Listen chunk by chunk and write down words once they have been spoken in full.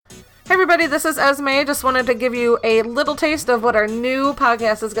Hey everybody, this is Esme. Just wanted to give you a little taste of what our new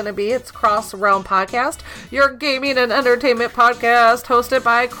podcast is going to be. It's Cross Realm Podcast, your gaming and entertainment podcast hosted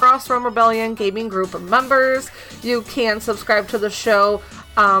by Cross Realm Rebellion gaming group members. You can subscribe to the show.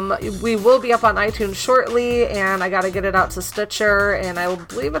 We will be up on iTunes shortly, and I got to get it out to Stitcher, and I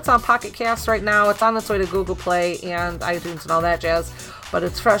believe it's on Pocket Cast right now. It's on its way to Google Play and iTunes and all that jazz. But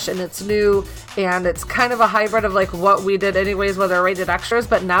it's fresh and it's new, and it's kind of a hybrid of like what we did anyways with our rated extras,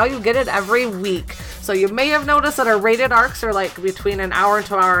 but now you get it every week. So you may have noticed that our rated arcs are like between an hour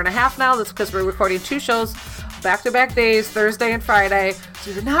to an hour and a half now. That's because we're recording 2 shows back-to-back days, Thursday and Friday.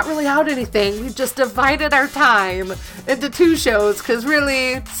 So you're not really out anything. We just divided our time into 2 shows, because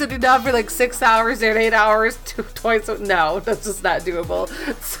really sitting down for like 6 hours and 8 hours twice, no, that's just not doable.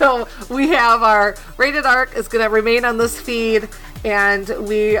 So we have our rated arc is going to remain on this feed, and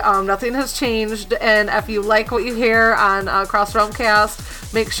we nothing has changed. And if you like what you hear on Cross Realm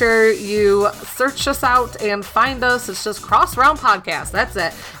Cast, make sure you search us out and find us. It's just Cross Realm Podcast. That's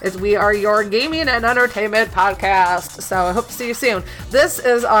it. We are your gaming and entertainment podcast. So I hope to see you soon. This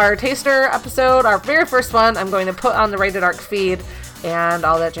is our taster episode, our very first one. I'm going to put on the rated arc feed and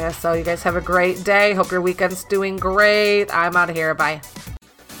all that jazz. So you guys have a great day. Hope your weekend's doing great. I'm out of here. Bye.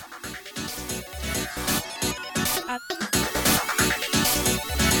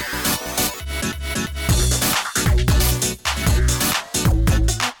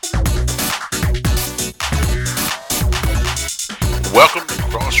 Welcome to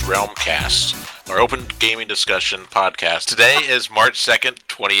Cross Realm Cast, our open gaming discussion podcast. Today is March 2nd,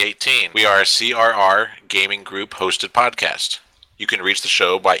 2018. We are a CRR gaming group hosted podcast. You can reach the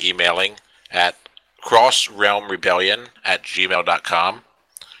show by emailing at crossrealmrebellion@gmail.com.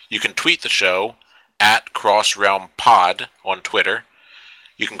 You can tweet the show at crossrealmpod on Twitter.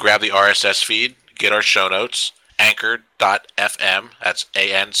 You can grab the RSS feed, get our show notes, anchor.fm, that's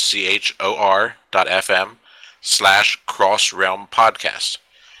anchor.fm/Cross Realm Podcast,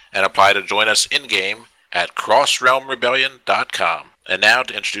 and apply to join us in-game at crossrealmrebellion.com. And now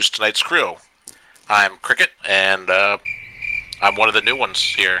to introduce tonight's crew. I'm Cricket, and I'm one of the new ones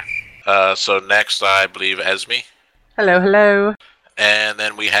here. So next, I believe, Esme. Hello, hello. And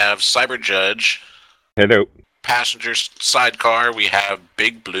then we have Cyber Judge. Hello. Passenger sidecar, we have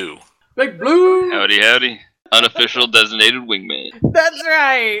Big Blue. Big Blue! Howdy, howdy. Unofficial designated wingman. That's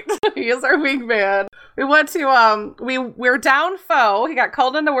right. He is our wingman. We went to, we're down Foe. He got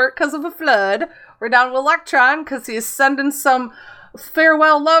called into work because of a flood. We're down with Electron because he's sending some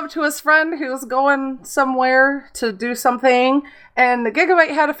farewell love to his friend who's going somewhere to do something. And the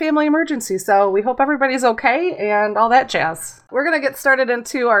Gigabyte had a family emergency, so we hope everybody's okay and all that jazz. We're going to get started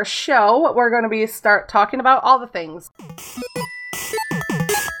into our show. We're going to start talking about all the things.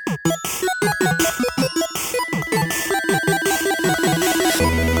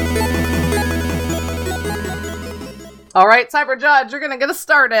 All right, Cyber Judge, you're going to get us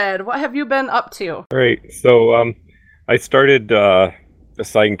started. What have you been up to? All right, so I started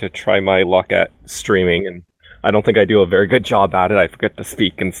deciding to try my luck at streaming, and I don't think I do a very good job at it. I forget to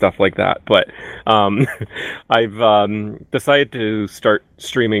speak and stuff like that, but I've decided to start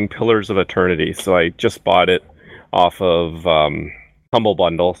streaming Pillars of Eternity, so I just bought it off of Humble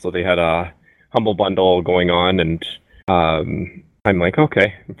Bundle, so they had a Humble Bundle going on, and I'm like,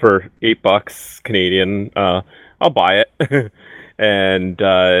 okay, for $8 Canadian, I'll buy it. And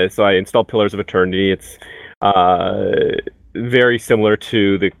so I installed Pillars of Eternity. It's very similar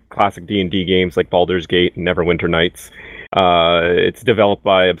to the classic D&D games like Baldur's Gate and Neverwinter Nights. It's developed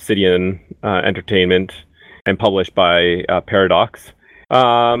by Obsidian Entertainment and published by Paradox.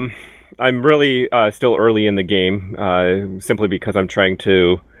 I'm really still early in the game, simply because I'm trying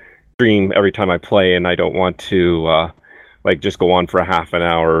to stream every time I play, and I don't want to just go on for a half an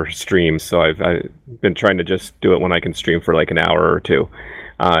hour stream. So I've been trying to just do it when I can stream for like an hour or two,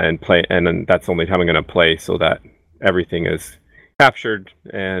 and play, and then that's the only time I'm going to play, so that everything is captured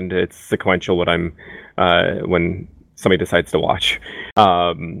and it's sequential when somebody decides to watch.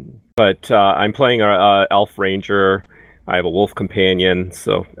 But I'm playing a Elf Ranger. I have a Wolf Companion,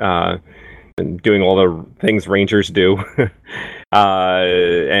 so and doing all the things Rangers do.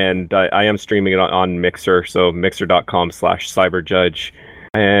 And I am streaming it on Mixer, so mixer.com/cyberjudge.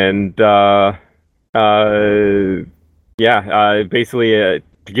 And basically, to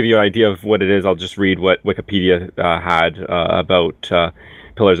give you an idea of what it is, I'll just read what Wikipedia had about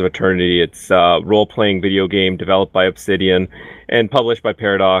Pillars of Eternity. It's a role-playing video game developed by Obsidian and published by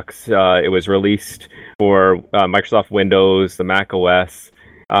Paradox. It was released for Microsoft Windows, the Mac OS,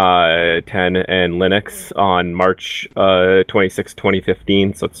 10 and Linux on March 26,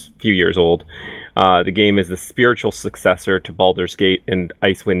 2015, so it's a few years old. The game is the spiritual successor to Baldur's Gate and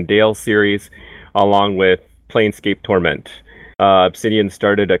Icewind Dale series, along with Planescape Torment. Obsidian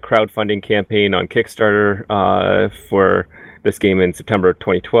started a crowdfunding campaign on Kickstarter for this game in September of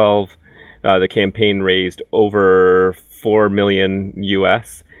 2012. The campaign raised over $4 million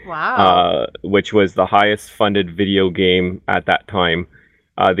US, Wow. which was the highest funded video game at that time.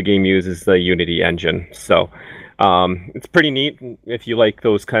 The game uses the Unity engine, so it's pretty neat if you like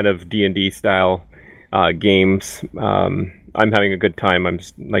those kind of D&D style games. I'm having a good time.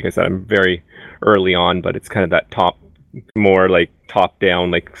 Like I said, I'm very early on, but it's kind of that more like top down,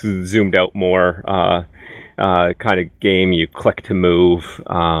 like zoomed out more kind of game. You click to move,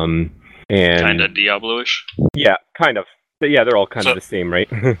 and Kind of Diablo-ish. yeah, kind of. But yeah, they're all kind of the same, right?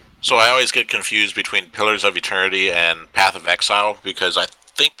 So I always get confused between Pillars of Eternity and Path of Exile because I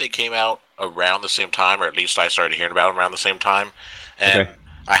think they came out around the same time, or at least I started hearing about them around the same time. And Okay.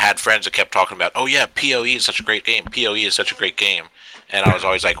 I had friends that kept talking about, oh yeah, PoE is such a great game. PoE is such a great game. And I was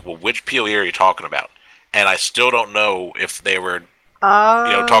always like, well, which PoE are you talking about? And I still don't know if they were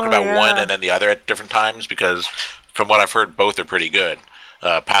talking about one and then the other at different times, because from what I've heard, both are pretty good.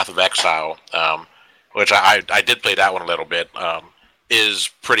 Path of Exile, which I did play that one a little bit, is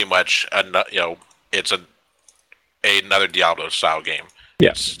pretty much it's another Diablo style game.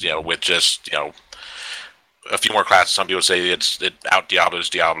 Yeah. It's, with just a few more classes. Some people say it out Diablo's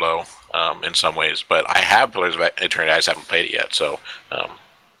Diablo in some ways, but I have Pillars of Eternity. I just haven't played it yet, so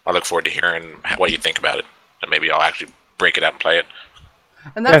I look forward to hearing what you think about it, and maybe I'll actually break it out and play it.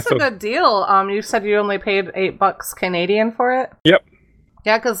 And that's Yeah, a good deal. You said you only paid $8 Canadian for it? Yep.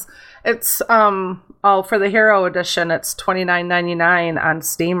 Yeah, because it's for the Hero Edition, it's $29.99 on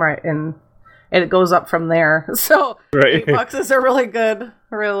Steam, right? And it goes up from there. So Right. $8 is a really good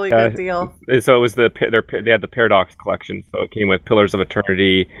deal. So it was they had the Paradox collection. So it came with Pillars of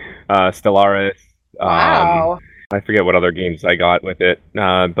Eternity, Stellaris. Wow. I forget what other games I got with it,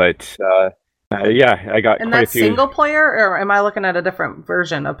 but yeah, I got And quite a that's few. single player, or am I looking at a different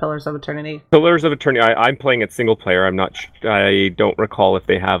version of Pillars of Eternity? Pillars of Eternity. I'm playing it single player. I'm not. I don't recall if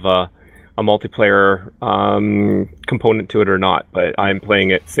they have a multiplayer component to it or not, but I'm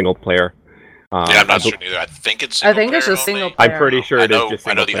playing it single player. Yeah, I'm not sure either. I think it's single I think it's player just only. single player. I'm pretty sure it is just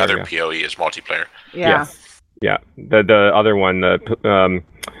I know single the player, other yeah. PoE is multiplayer. Yeah. Yes. Yeah. The other one,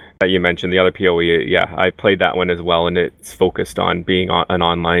 that you mentioned, the other PoE. Yeah, I played that one as well, and it's focused on being an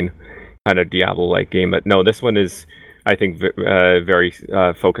online kind of Diablo-like game. But no, this one is, I think, very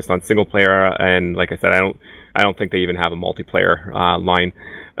focused on single player. And like I said, I don't think they even have a multiplayer line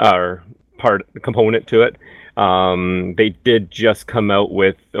or component to it. They did just come out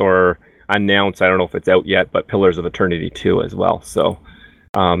with or announce, I don't know if it's out yet, but Pillars of Eternity 2 as well. So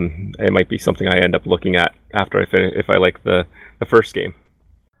it might be something I end up looking at after I finish, if I like the first game.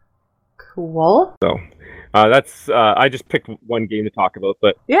 Cool. So that's I just picked one game to talk about,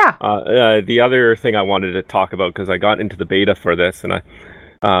 but Yeah. the other thing I wanted to talk about, because I got into the beta for this, and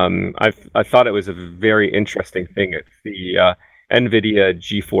I thought it was a very interesting thing. It's the NVIDIA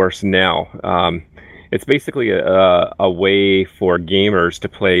GeForce Now. It's basically a way for gamers to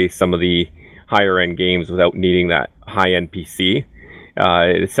play some of the higher end games without needing that high end PC.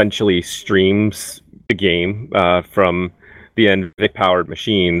 It essentially streams the game from the NVIDIA powered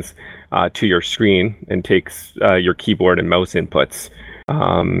machines to your screen and takes your keyboard and mouse inputs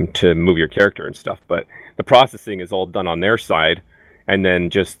to move your character and stuff. But the processing is all done on their side, and then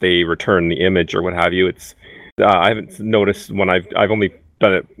just they return the image or what have you. It's I haven't noticed when I've only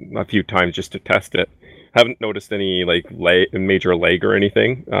done it a few times just to test it. Haven't noticed any like major lag or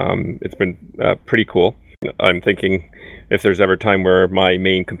anything. It's been pretty cool. I'm thinking if there's ever a time where my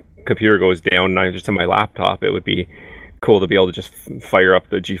main computer goes down and I'm just on my laptop, it would be cool to be able to just fire up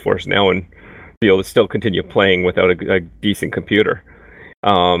the GeForce Now and be able to still continue playing without a decent computer.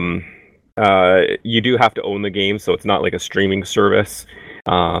 You do have to own the game, so it's not like a streaming service.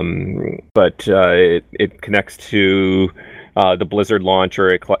 But it connects to the Blizzard launcher.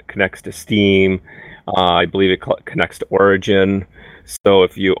 It connects to Steam. I believe it connects to Origin. So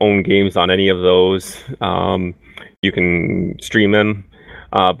if you own games on any of those, you can stream them.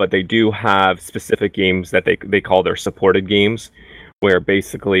 But they do have specific games that they call their supported games, where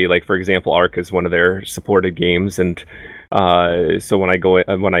basically, like for example, Ark is one of their supported games, and so when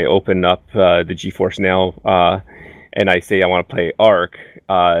I open up the GeForce Now and I say I want to play Ark,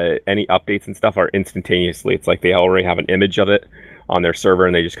 any updates and stuff are instantaneously. It's like they already have an image of it on their server,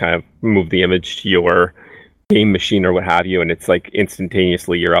 and they just kind of move the image to your game machine or what have you, and it's like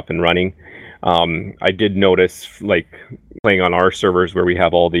instantaneously you're up and running. I did notice, like, playing on our servers where we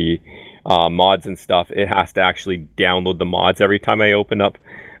have all the mods and stuff, it has to actually download the mods every time I open up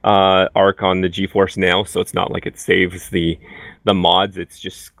Arc on the GeForce Now, so it's not like it saves the mods, it's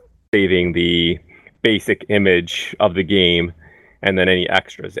just saving the basic image of the game, and then any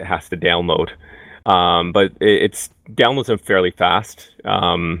extras it has to download. But it's downloads them fairly fast,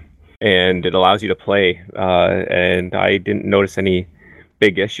 and it allows you to play, and I didn't notice any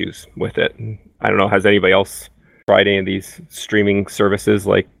big issues with it. I don't know, has anybody else tried any of these streaming services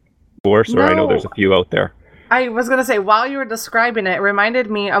like Force? Or I know there's a few out there. I was going to say, while you were describing it, it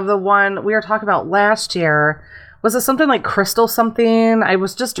reminded me of the one we were talking about last year. Was it something like Crystal something? I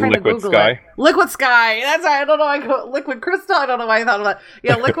was just trying to Google it. Liquid Sky. That's right. I don't know. Liquid Crystal. I don't know why I thought of that.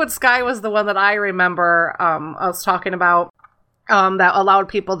 Yeah, Liquid Sky was the one that I remember I was talking about. That allowed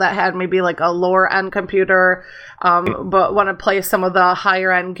people that had maybe like a lower end computer, but want to play some of the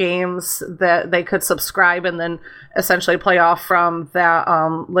higher end games, that they could subscribe and then essentially play off from that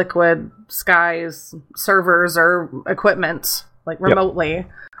Liquid Sky's servers or equipment, like remotely. Yep.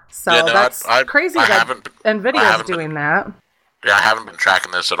 So that's crazy that NVIDIA is doing that. Yeah, I haven't been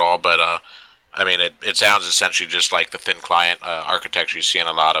tracking this at all, but I mean, it sounds essentially just like the thin client architecture you see in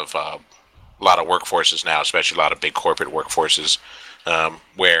a lot of workforces now, especially a lot of big corporate workforces,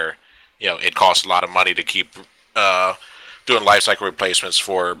 where it costs a lot of money to keep doing lifecycle replacements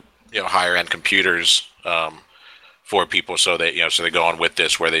for higher end computers for people, so that so they go on with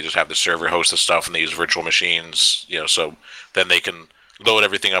this where they just have the server host the stuff and they use virtual machines, so then they can load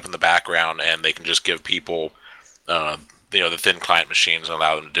everything up in the background and they can just give people the thin client machines and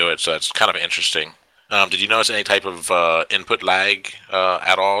allow them to do it. So it's kind of interesting. Did you notice any type of input lag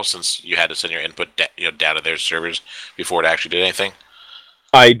at all, since you had to send your input data to their servers before it actually did anything?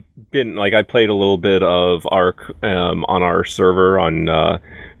 I didn't. I played a little bit of Arc on our server, on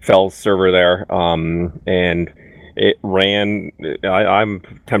Fell's server there, and it ran, I'm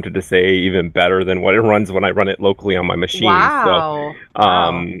tempted to say, even better than what it runs when I run it locally on my machine. Wow.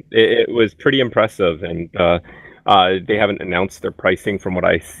 So it was pretty impressive, and they haven't announced their pricing from what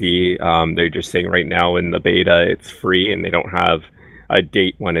I see. They're just saying right now in the beta it's free, and they don't have a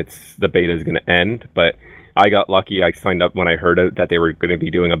date when the beta is going to end. But I got lucky. I signed up when I heard that they were going to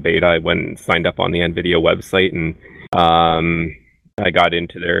be doing a beta. I went and signed up on the NVIDIA website, and I got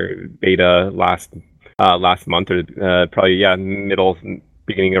into their beta last month, or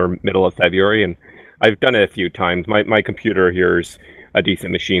beginning or middle of February, and I've done it a few times. My computer here's a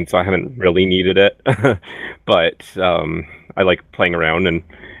decent machine, so I haven't really needed it. But I like playing around and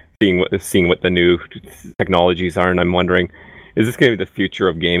seeing what the new technologies are, and I'm wondering, is this going to be the future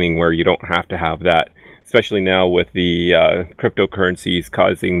of gaming, where you don't have to have that, especially now with the cryptocurrencies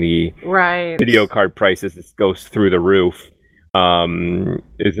causing the video card prices to go through the roof?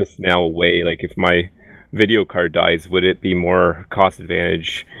 Is this now a way, like, if my video card dies, would it be more cost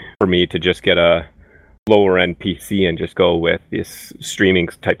advantage for me to just get a lower end PC and just go with this streaming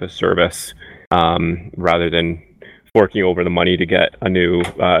type of service, rather than forking over the money to get a new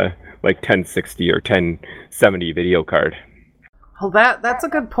 1060 or 1070 video card? Well, that's a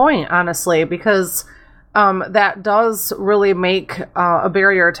good point, honestly, because that does really make a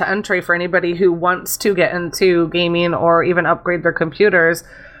barrier to entry for anybody who wants to get into gaming or even upgrade their computers.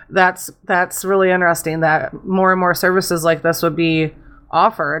 That's really interesting that more and more services like this would be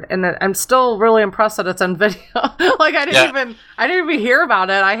offered, and I'm still really impressed that it's NVIDIA. Like, I didn't even hear about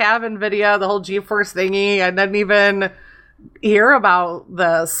it. I have NVIDIA, the whole GeForce thingy. I didn't even hear about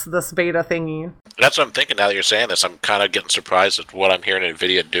this beta thingy. That's what I'm thinking now that you're saying this. I'm kind of getting surprised at what I'm hearing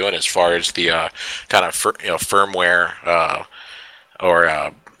NVIDIA doing as far as the kind of firmware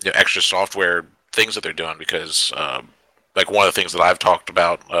or extra software things that they're doing, because like one of the things that I've talked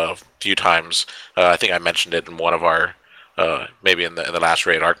about a few times, I think I mentioned it in one of our maybe in the last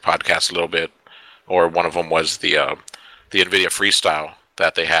Raid Arc podcast a little bit, or one of them was the NVIDIA Freestyle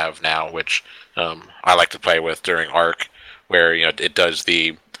that they have now, which I like to play with during Arc, where it does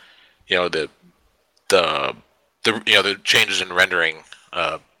the changes in rendering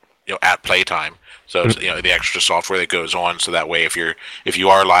at playtime. So it's, the extra software that goes on, so that way if you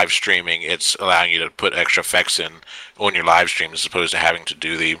are live streaming, it's allowing you to put extra effects in on your live stream, as opposed to having to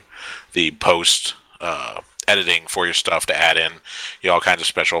do the post editing for your stuff to add in all kinds of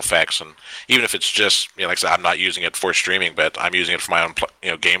special effects. And even if it's just like I said, I'm not using it for streaming, but I'm using it for my own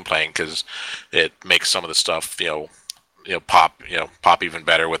game playing, because it makes some of the stuff pop even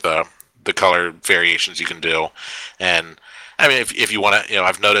better with the color variations you can do. And I mean, if you want to,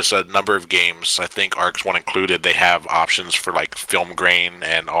 I've noticed a number of games, I think ARC's one included, they have options for like film grain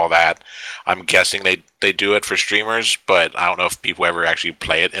and all that. I'm guessing they do it for streamers, but I don't know if people ever actually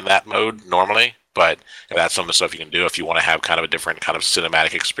play it in that mode normally. But that's some of the stuff you can do if you want to have kind of a different kind of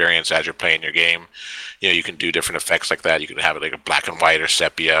cinematic experience as you're playing your game. You can do different effects like that. You can have it like a black and white or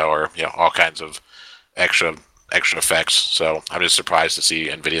sepia or all kinds of extra effects. So I'm just surprised to see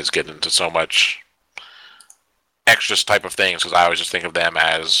NVIDIA's getting into so much extra type of things, because I always just think of them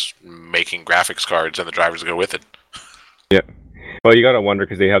as making graphics cards and the drivers that go with it. Yeah. Well, you gotta wonder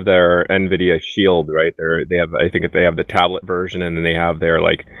because they have their NVIDIA Shield, right? I think they have the tablet version, and then they have their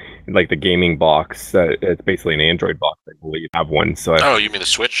like the gaming box. It's basically an Android box, I believe. Have one. So. Oh, you mean the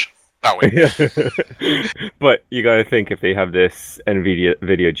Switch? Oh wait. But you gotta think if they have this NVIDIA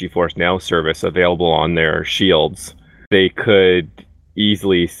GeForce Now service available on their Shields, they could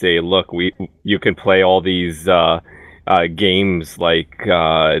easily say, look, you can play all these games like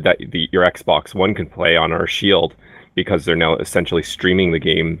that your Xbox One can play on our Shield, because they're now essentially streaming the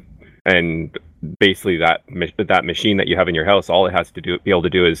game. And basically that machine that you have in your house, all it has to be able to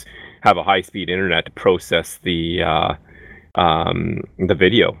do is have a high-speed internet to process the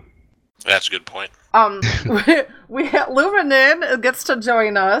video. That's a good point. We Luminen gets to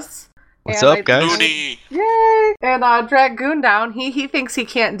join us. What's up, guys? Looney. Yay! And Dragoon down. He thinks he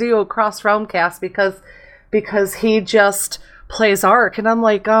can't do a Cross Realm cast because he just plays Ark, and I'm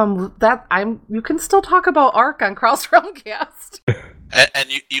like, you can still talk about Ark on Cross Realm cast. And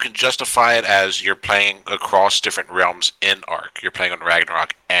you can justify it as you're playing across different realms in Ark. You're playing on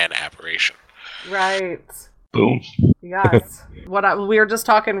Ragnarok and Aberration. Right. Boom. Yes. We were just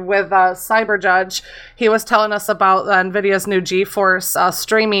talking with Cyberjudge. He was telling us about NVIDIA's new GeForce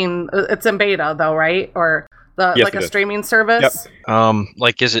streaming. It's in beta though, right? Or yes, a streaming service? Yep.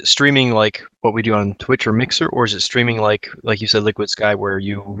 Like, is it streaming like what we do on Twitch or Mixer, or is it streaming like you said, Liquid Sky, where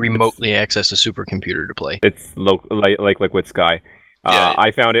you remotely access a supercomputer to play? It's like Liquid Sky.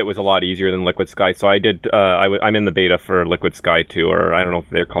 I found it was a lot easier than Liquid Sky, so I did. I'm in the beta for Liquid Sky too, or I don't know if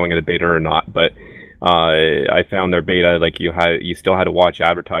they're calling it a beta or not, but I found their beta, like you still had to watch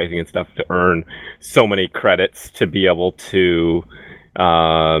advertising and stuff to earn so many credits to be able to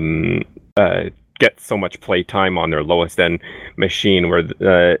get so much play time on their lowest end machine, where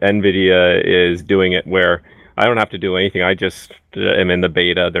NVIDIA is doing it where I don't have to do anything. I just am in the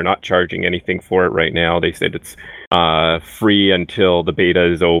beta. They're not charging anything for it right now. They said it's free until the beta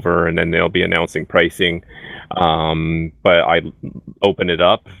is over, and then they'll be announcing pricing. But I open it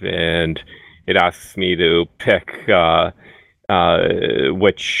up, and it asks me to pick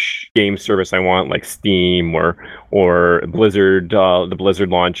which game service I want, like Steam or Blizzard, the Blizzard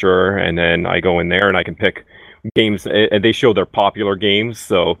launcher, and then I go in there and I can pick games, and they show their popular games,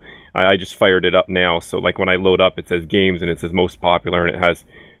 so I just fired it up now. So like when I load up, it says games and it says most popular, and it has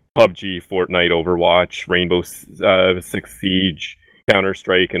PUBG, Fortnite, Overwatch, Rainbow Six Siege,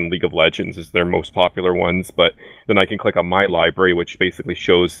 Counter-Strike, and League of Legends is their most popular ones. But then I can click on my library, which basically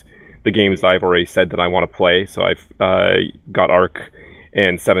shows the games I've already said that I want to play. So I've got Ark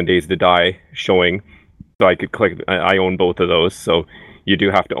and 7 Days to Die showing, so I could click. I own both of those, so you do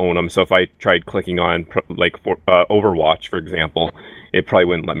have to own them. So if I tried clicking on Overwatch, for example, it probably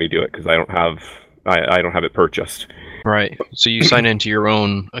wouldn't let me do it because I don't have it purchased. Right. So you sign into your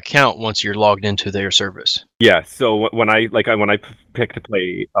own account once you're logged into their service. Yeah. So when I pick to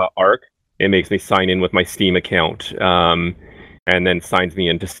play Ark, it makes me sign in with my Steam account, and then signs me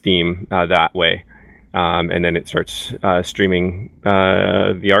into Steam that way, and then it starts streaming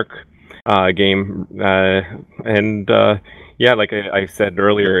the Ark game, and yeah, like I said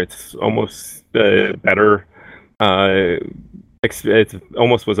earlier, it's almost better. It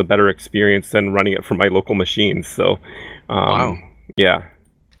almost was a better experience than running it from my local machines. So, wow. Yeah.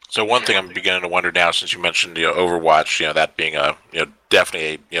 So one thing I'm beginning to wonder now, since you mentioned Overwatch, that being a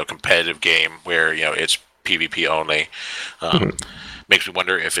definitely a competitive game where it's PvP only, makes me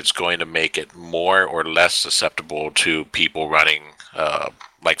wonder if it's going to make it more or less susceptible to people running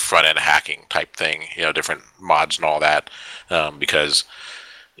like front end hacking type thing, different mods and all that, because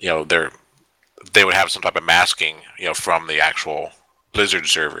they would have some type of masking, from the actual Blizzard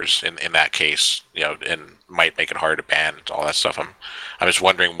servers in that case, and might make it hard to ban and all that stuff. I'm just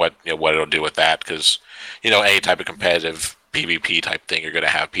wondering what it'll do with that, because any type of competitive PvP type thing, you're going to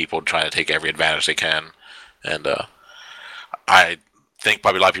have people trying to take every advantage they can, and I think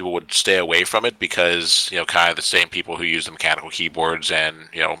probably a lot of people would stay away from it because kind of the same people who use the mechanical keyboards and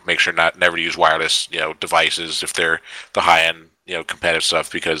make sure never to use wireless devices if they're the high end competitive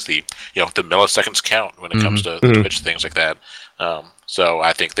stuff, because the the milliseconds count when it comes to Twitch, things like that. So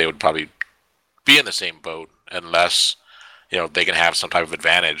I think they would probably be in the same boat unless they can have some type of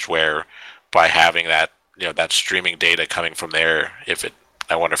advantage where by having that, that streaming data coming from there,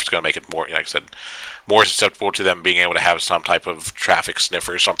 I wonder if it's going to make it more, like I said, more susceptible to them being able to have some type of traffic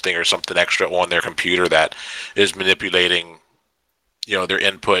sniffer or something extra on their computer that is manipulating, their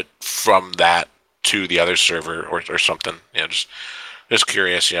input from that to the other server or something. Just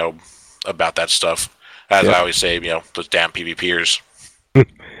curious, about that stuff. As I always say, those damn PvPers.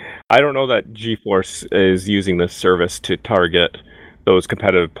 I don't know that GeForce is using this service to target those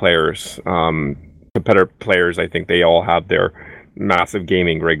competitive players. Competitive players, I think they all have their massive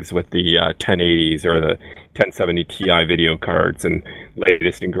gaming rigs with the 1080s or the 1070 Ti video cards and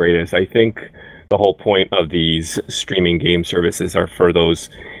latest and greatest. I think the whole point of these streaming game services are for those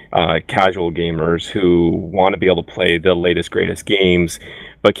casual gamers who want to be able to play the latest, greatest games,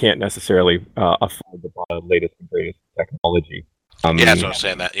 but can't necessarily afford to buy the latest and greatest technology. That's what I'm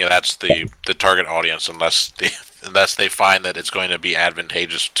saying. That that's the target audience, unless they find that it's going to be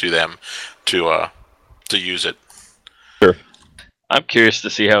advantageous to them to use it. Sure. I'm curious to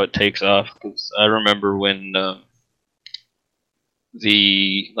see how it takes off, because I remember when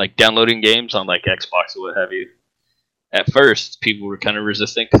the downloading games on Xbox or what have you. At first, people were kind of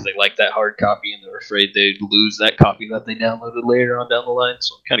resistant because they liked that hard copy and they were afraid they'd lose that copy that they downloaded later on down the line.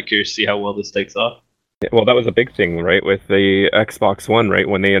 So I'm kind of curious to see how well this takes off. Well, that was a big thing, right, with the Xbox One, right?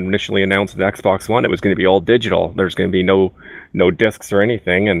 When they initially announced the Xbox One, it was going to be all digital. There's going to be no discs or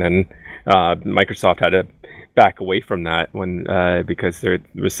anything, and then Microsoft had to back away from that because there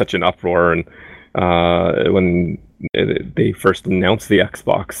was such an uproar and when they first announced the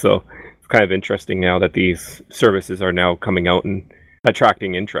Xbox. So it's kind of interesting now that these services are now coming out and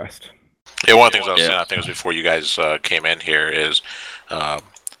attracting interest. Yeah, one of the things I was saying, I think it was before you guys came in here, is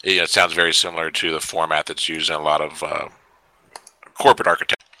it sounds very similar to the format that's used in a lot of corporate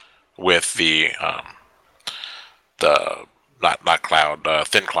architecture with the not cloud,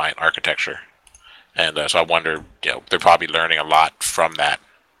 thin client architecture. And so I wonder, they're probably learning a lot from that.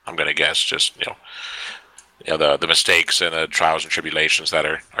 I'm going to guess, just the mistakes and the trials and tribulations that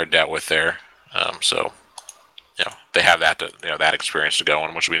are dealt with there. So they have that experience to go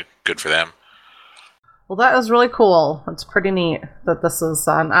on, which would be good for them. Well, that is really cool. It's pretty neat that this is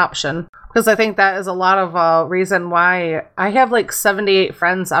an option, because I think that is a lot of reason why I have 78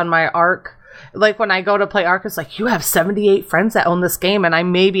 friends on my Arc. When I go to play Arc, it's you have 78 friends that own this game, and I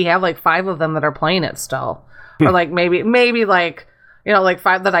maybe have 5 of them that are playing it still. Or maybe 5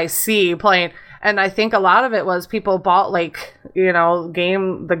 that I see playing. And I think a lot of it was people bought the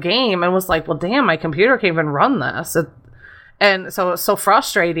game and was well, damn, my computer can't even run this. And so it's so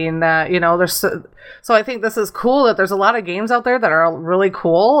frustrating that, there's so I think this is cool that there's a lot of games out there that are really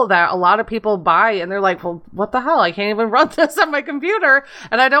cool that a lot of people buy, and they're well, what the hell? I can't even run this on my computer,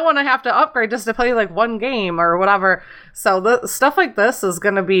 and I don't want to have to upgrade just to play one game or whatever. So the stuff like this is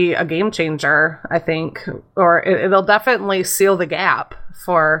going to be a game changer, I think, or it'll definitely seal the gap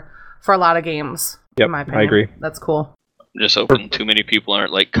for a lot of games. Yep, in my opinion. I agree. That's cool. I'm just hoping too many people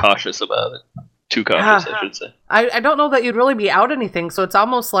aren't cautious about it. Too cautious, I should say. I don't know that you'd really be out anything, so it's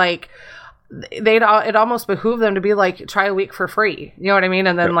almost it almost behoove them to be try a week for free. You know what I mean?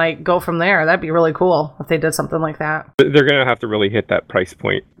 And then go from there. That'd be really cool if they did something like that. They're gonna have to really hit that price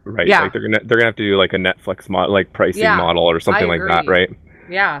point, right? Yeah. They're gonna have to do a Netflix pricing model or something like that, right?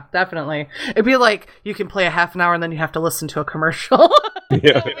 Yeah, definitely. It'd be you can play a half an hour and then you have to listen to a commercial.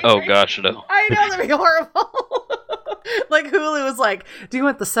 Yeah. Oh gosh, no. I know, that'd be horrible. Hulu was do you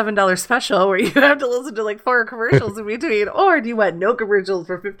want the $7 special where you have to listen to 4 commercials in between, or do you want no commercials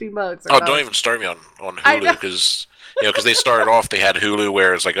for $15? Oh, don't even start me on Hulu, because because they started off, they had Hulu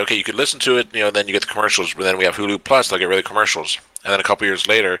where it's okay, you could listen to it, then you get the commercials, but then we have Hulu Plus, they'll get rid of the commercials. And then a couple years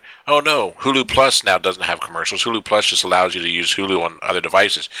later, oh no, Hulu Plus now doesn't have commercials. Hulu Plus just allows you to use Hulu on other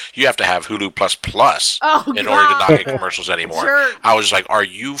devices. You have to have Hulu Plus in order to not get commercials anymore. Sure. I was are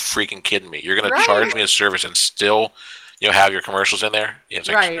you freaking kidding me? You're going to charge me a service and still have your commercials in there? It's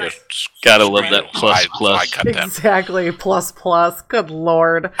right. Gotta love that plus. I cut them. Exactly, plus. Good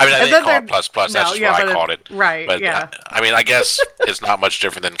lord. I mean, I didn't call it plus. That's just what I called it. Right, but, yeah. I guess it's not much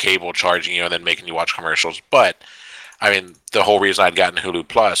different than cable charging you and then making you watch commercials. But, the whole reason I'd gotten Hulu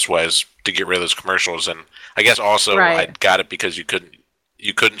Plus was to get rid of those commercials. And I guess also I got it because you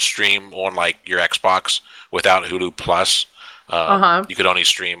couldn't stream on your Xbox without Hulu Plus. You could only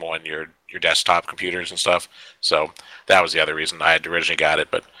stream on your desktop computers and stuff. So that was the other reason I had originally got it.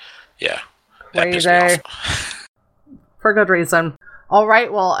 But yeah, that pissed me off. For good reason. All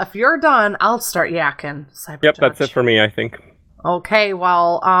right, well, if you're done, I'll start yakking. Yep, that's it for me, I think. Okay,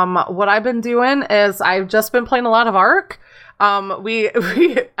 well, what I've been doing is I've just been playing a lot of Ark. We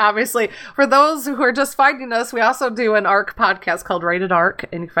obviously, for those who are just finding us, we also do an ARC podcast called Rated ARC,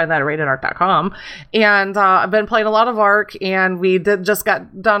 and you can find that at ratedarc.com. And I've been playing a lot of ARC, and we just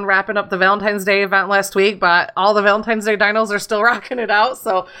got done wrapping up the Valentine's Day event last week, but all the Valentine's Day dinos are still rocking it out,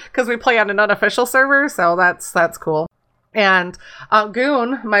 so because we play on an unofficial server, so that's cool. And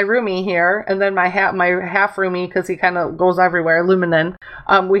Goon, my roomie here, and then my half roomie, because he kind of goes everywhere, Luminen.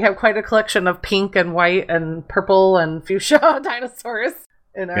 We have quite a collection of pink and white and purple and fuchsia dinosaurs.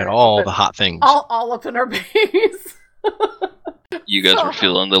 Got all the hot things. All up in our base. You guys were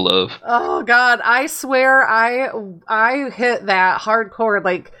feeling the love. Oh God, I swear I hit that hardcore.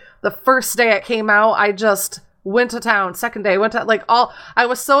 Like the first day it came out, I just went to town. Second day, I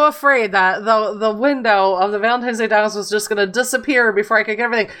was so afraid that the window of the Valentine's Day dinos was just gonna disappear before I could get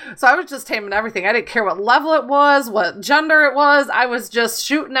everything. So I was just taming everything. I didn't care what level it was, what gender it was. I was just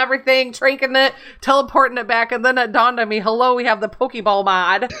shooting everything, tranking it, teleporting it back, and then it dawned on me, hello, we have the Pokeball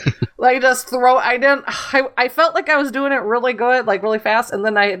mod. I felt like I was doing it really good, like really fast, and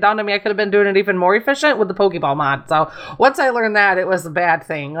then it dawned on me I could have been doing it even more efficient with the Pokeball mod. So once I learned that, it was a bad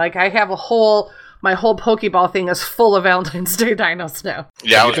thing. Like I have my whole Pokeball thing is full of Valentine's Day dinos now.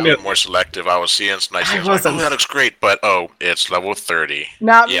 Yeah, I was being more selective. I was seeing some nice things. Like, oh, that looks great, but it's level 30.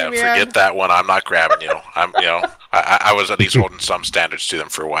 Forget that one. I'm not grabbing you. I was at least holding some standards to them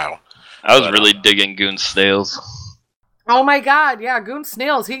for a while. I was really digging Goon Snails. Oh my God, yeah, Goon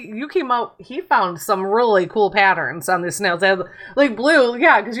Snails. He found some really cool patterns on these snails. They had like blue,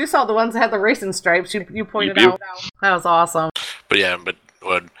 yeah, because you saw the ones that had the racing stripes. You pointed out. That was awesome.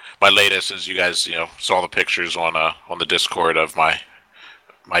 But my latest is you guys, saw the pictures on the Discord of my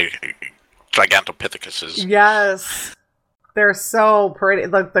Gigantopithecus. Yes. They're so pretty.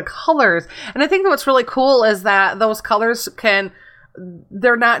 Like the colors. And I think what's really cool is that those colors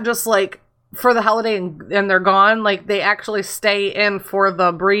they're not just like for the holiday and they're gone. Like they actually stay in for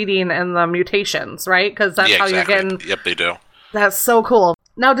the breeding and the mutations, right? Because that's how you're getting. Yep, they do. That's so cool.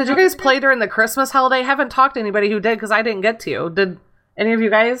 Now, did you guys play during the Christmas holiday? I haven't talked to anybody who did because I didn't get to. Did any of you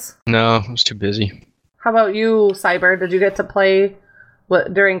guys? No, I was too busy. How about you, Cyber? Did you get to play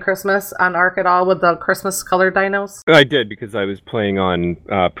during Christmas on ARC at all with the Christmas colored dinos? I did because I was playing on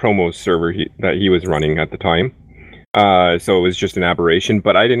Promo's server that he was running at the time. So it was just an aberration,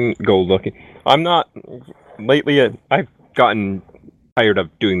 but I didn't go looking. Lately, I've gotten tired of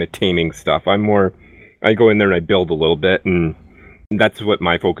doing the taming stuff. I go in there and I build a little bit, and that's what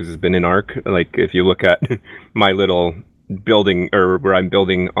my focus has been in ARC. Like, if you look at my little building, or where I'm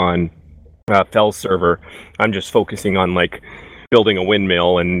building on Fell's server, I'm just focusing on, like, building a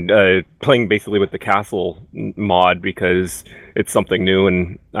windmill and playing basically with the castle mod because it's something new,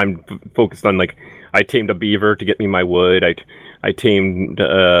 and I'm focused on, like, I tamed a beaver to get me my wood. I tamed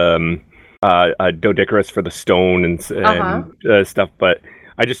a Doedicurus for the stone and stuff, but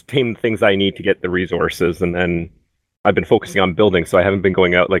I just tamed things I need to get the resources, and then I've been focusing on building, so I haven't been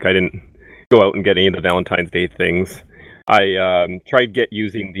going out. Like, I didn't go out and get any of the Valentine's Day things. I tried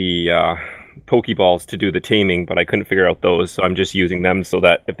using the Pokeballs to do the taming, but I couldn't figure out those, so I'm just using them so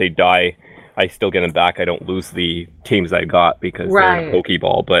that if they die, I still get them back. I don't lose the tames I got because they're in a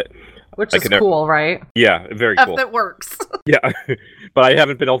Pokeball, which is cool, right? Yeah, very cool. If it works. Yeah, but I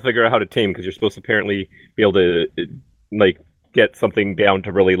haven't been able to figure out how to tame because you're supposed to apparently be able to like get something down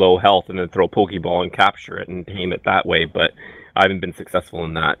to really low health and then throw a Pokeball and capture it and tame it that way, but I haven't been successful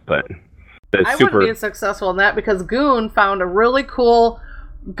in that. But I wouldn't be successful in that because Goon found a really cool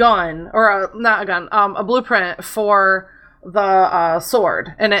gun, or not a gun, a blueprint for the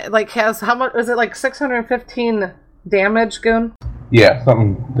sword, and it like has, how much is it, like 615 damage, Goon? Yeah,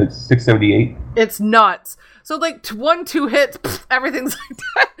 something that's 678. It's nuts. So like 1-2 hits, everything's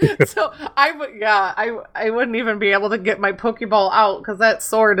like that. So I wouldn't even be able to get my Pokeball out because that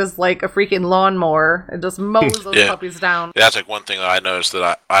sword is like a freaking lawnmower. It just mows those puppies down. Yeah, that's like one thing that I noticed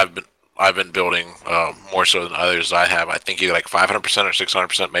that I've been building more so than others. I think either like 500% or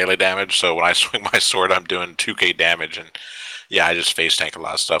 600% melee damage. So when I swing my sword, I'm doing 2k damage, and yeah, I just face tank a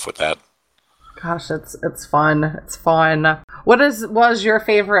lot of stuff with that. Gosh, it's fun. It's fun. What was your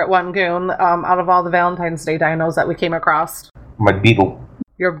favorite one, Goon, out of all the Valentine's Day dinos that we came across? My beetle.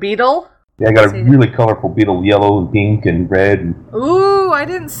 Your beetle? Yeah, I got a really colorful beetle, yellow and pink and red. Ooh, I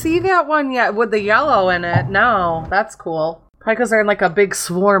didn't see that one yet with the yellow in it. No, that's cool. Probably because they're in like a big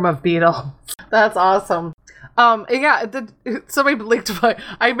swarm of beetles. That's awesome. Somebody linked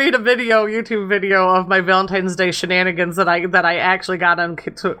I made a YouTube video of my Valentine's Day shenanigans that I actually got on.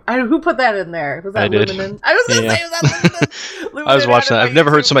 Who put that in there? Was that Luminen? I was going to say, was that Luminen? I was watching that. I've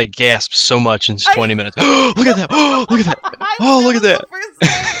never heard somebody gasp so much in 20 minutes. Look at that! Oh, look at that! Oh, look at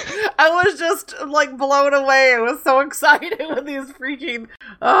that! I was just like blown away. I was so excited with these freaking.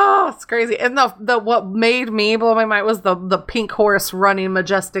 Oh, it's crazy. And the what made me blow my mind was the pink horse running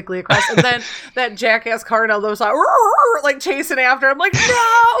majestically across, and then that jackass Cardinal that was like chasing after. I'm like,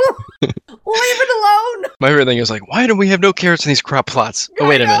 no, leave it alone. My favorite thing is like, why do we have no carrots in these crop plots? Oh,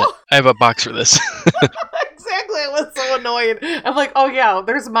 wait a minute. I have a box for this. Exactly. I was so annoyed. I'm like, oh yeah,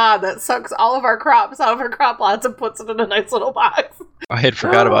 there's Ma that sucks all of our crops out of her crop plots and puts it in a nice little box. I had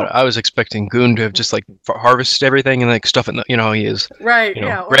forgot about it. I was expecting Goon to have just like harvested everything and like stuff it. You know how he is. Right. You know,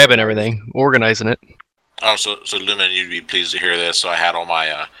 yeah. grabbing everything, organizing it. Oh, so Lumen, you'd be pleased to hear this. So I had all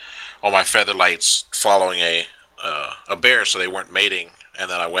my feather lights following a bear, so they weren't mating. And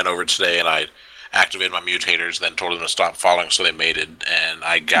then I went over today and I activated my mutators, then told them to stop following, so they mated. And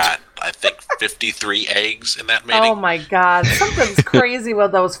I got, I think, 53 eggs in that mating. Oh my god, something's crazy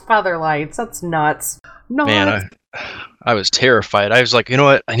with those feather lights. That's nuts. No, man, I was terrified. I was like, you know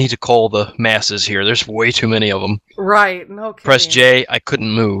what? I need to call the masses here. There's way too many of them. Right. No kidding. Press J. I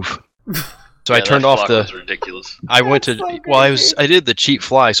couldn't move. So I turned off the. Ridiculous. I went to. So Well, I did the cheap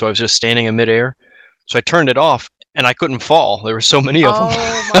fly, so I was just standing in midair. So I turned it off, and I couldn't fall. There were so many of them.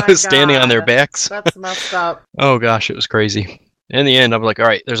 I was standing on their backs. That's messed up. Oh gosh, it was crazy. In the end, I'm like, all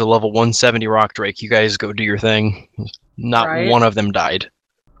right, there's a level 170 rock drake. You guys go do your thing. Not one of them died.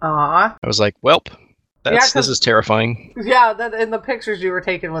 Aw. I was like, welp. This is terrifying. Yeah, that in the pictures you were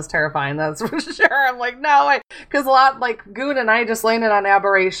taking was terrifying. That's for sure. I'm like, no, because a lot like Goon and I just landed on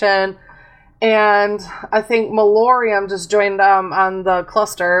Aberration, and I think Malorium just joined on the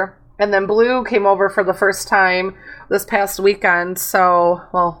cluster, and then Blue came over for the first time this past weekend. So,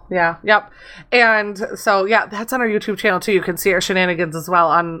 well, yeah, yep, and so yeah, that's on our YouTube channel too. You can see our shenanigans as well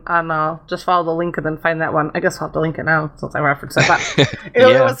on just follow the link and then find that one. I guess I'll have to link it now since I referenced it. But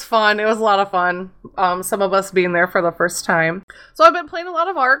it was fun. It was a lot of fun. Some of us being there for the first time. So I've been playing a lot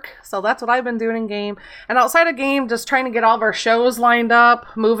of Ark. So that's what I've been doing in game. And outside of game, just trying to get all of our shows lined up,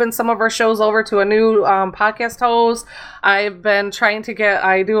 moving some of our shows over to a new podcast host. I've been trying to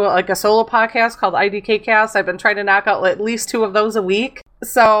I do like a solo podcast called IDK Cast. I've been trying to knock out at least 2 of those a week.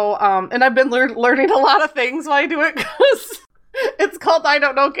 So, and I've been learning a lot of things while I do it, because it's called I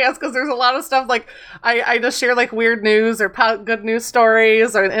Don't Know Cast, because there's a lot of stuff like I just share like weird news or good news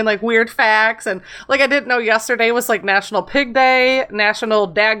stories and like weird facts. And like I didn't know yesterday was like National Pig Day,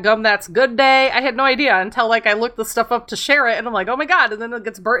 National Dadgum That's Good Day. I had no idea until like I looked the stuff up to share it, and I'm like, oh my god, and then it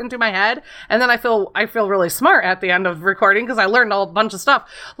gets burnt into my head, and then I feel really smart at the end of recording because I learned a bunch of stuff.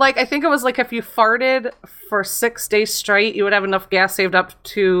 Like I think it was like if you farted for 6 days straight, you would have enough gas saved up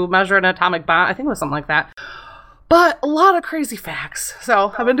to measure an atomic bomb. I think it was something like that. But a lot of crazy facts.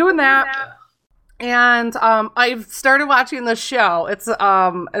 So I've been doing that. And I've started watching the show. It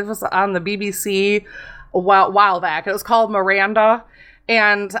was on the BBC a while back. It was called Miranda.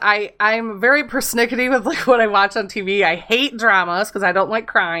 And I'm very persnickety with like what I watch on TV. I hate dramas because I don't like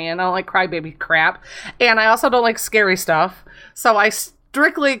crying. I don't like crybaby crap. And I also don't like scary stuff. So I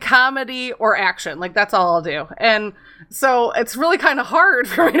strictly comedy or action. Like that's all I'll do. And so it's really kind of hard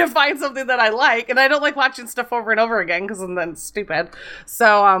for me to find something that I like, and I don't like watching stuff over and over again because then it's stupid.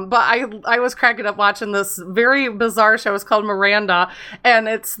 So, but I was cracking up watching this very bizarre show. It's called Miranda, and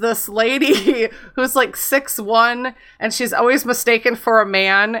it's this lady who's like 6'1", and she's always mistaken for a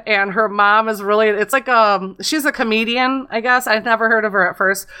man, and her mom is really, it's like she's a comedian, I guess. I'd never heard of her at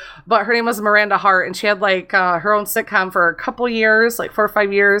first, but her name was Miranda Hart, and she had like her own sitcom for a couple years, like 4 or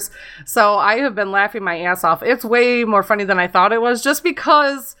 5 years. So I have been laughing my ass off. It's way more funny than I thought it was, just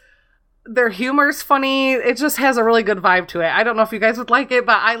because their humor's funny. It just has a really good vibe to it. I don't know if you guys would like it,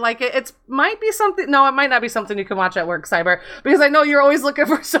 but I like it. It might be something. No, it might not be something you can watch at work, Cyber, because I know you're always looking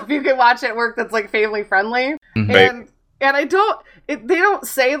for stuff you can watch at work that's like family friendly. Mm-hmm. And I don't. They don't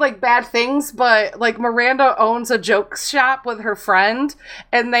say like bad things, but like Miranda owns a joke shop with her friend,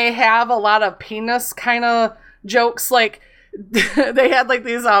 and they have a lot of penis kind of jokes, like. They had like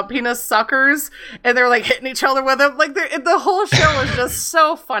these penis suckers, and they're like hitting each other with them. Like the whole show is just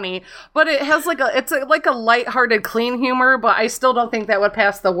so funny, but it has like like a lighthearted, clean humor. But I still don't think that would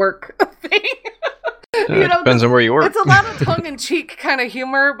pass the work thing. Depends on where you work. It's a lot of tongue in cheek kind of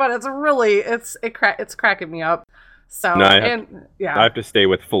humor, but it's really it's cracking me up. So no, I have to stay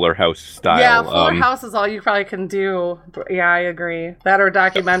with Fuller House style. Yeah, Fuller House is all you probably can do. Yeah, I agree. That or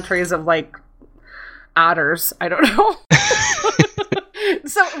documentaries of like otters. I don't know.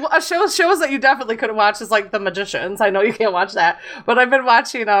 So shows that you definitely couldn't watch is like The Magicians. I know you can't watch that, but I've been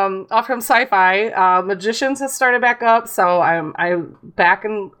watching off from Sci-Fi. Magicians has started back up, so I'm back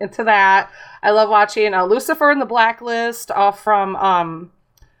into that. I love watching Lucifer and the Blacklist off from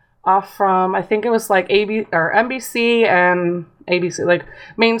I think it was like NBC and ABC, like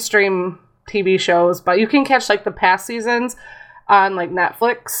mainstream TV shows, but you can catch like the past seasons on like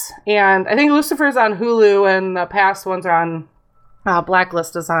Netflix, and I think Lucifer's on Hulu, and the past ones are on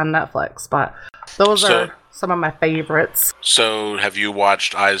Blacklist is on Netflix, but those are some of my favorites. So, have you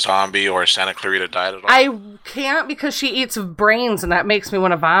watched iZombie or Santa Clarita Diet at all? I can't because she eats brains, and that makes me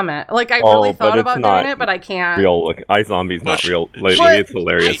want to vomit. Like, I really thought about doing it, but I can't. Real, like, iZombie's not real. Like, it's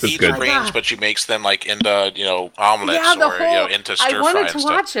hilarious. She it's eats good. brains, but she makes them like into omelets or into stir fry. I wanted to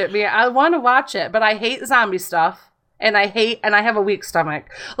watch it, man. I want to watch it, but I hate zombie stuff. And I have a weak stomach.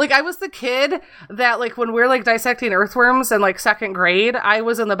 Like, I was the kid that, like, when we were, like, dissecting earthworms in, like, 2nd grade, I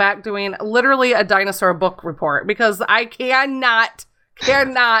was in the back doing literally a dinosaur book report because I cannot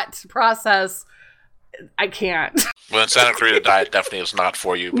process. I can't. Well, then Santa Clarita Diet definitely is not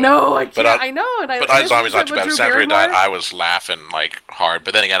for you. But, no, I can't. I know. But iZombie's not too bad. Santa Clarita Diet, I was laughing, like, hard.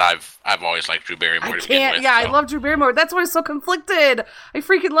 But then again, I've always liked Drew Barrymore to begin with. Yeah, so. I love Drew Barrymore. That's why I'm so conflicted. I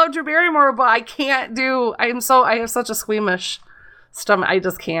freaking love Drew Barrymore, but I can't do... I have such a squeamish stomach. I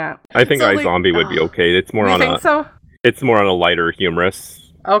just can't. I think iZombie would be okay. It's more on It's more on a lighter,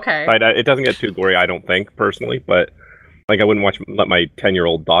 humorous. Okay. It doesn't get too gory, I don't think, personally. But, like, I wouldn't let my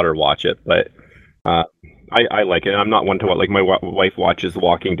 10-year-old daughter watch it, but... I like it. I'm not one to like my wife watches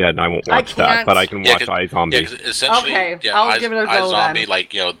Walking Dead, and I won't watch that, but I can watch iZombie. Yeah, essentially, I'll give it a go iZombie, then.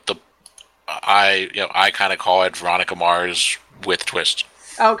 like I kind of call it Veronica Mars with twist.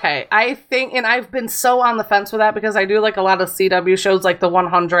 Okay, I think, and I've been so on the fence with that because I do like a lot of CW shows, like The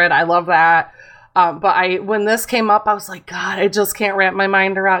 100. I love that. But when this came up, I was like, God, I just can't wrap my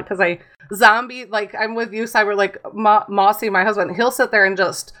mind around because zombie, like I'm with you, Cyber, like Mossy, my husband, he'll sit there and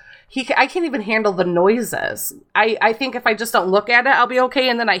just. I can't even handle the noises. I think if I just don't look at it, I'll be okay.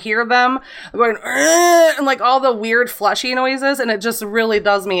 And then I hear them going, and like all the weird fleshy noises, and it just really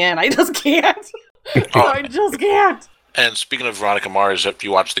does me in. I just can't. I just can't. And speaking of Veronica Mars, have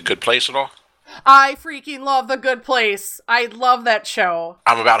you watched The Good Place at all? I freaking love The Good Place. I love that show.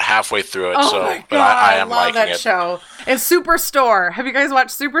 I'm about halfway through it, my God, but I am love liking that show. And Superstore. Have you guys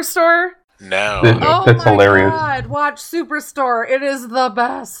watched Superstore? No. That's hilarious. God, watch Superstore. It is the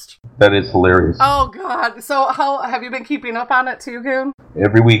best. That is hilarious. Oh, God. So how have you been keeping up on it too, Goon?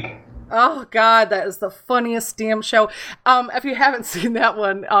 Every week. Oh, God, that is the funniest damn show. If you haven't seen that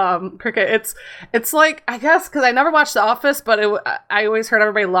one, Cricket, it's like, I guess, because I never watched The Office, but I always heard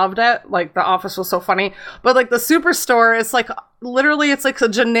everybody loved it. Like, The Office was so funny. But, like, the Superstore, it's like, literally, it's like a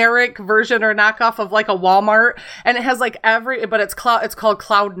generic version or knockoff of, like, a Walmart. And it has, like, but it's called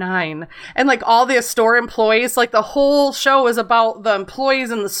Cloud9. And, like, all the store employees, like, the whole show is about the employees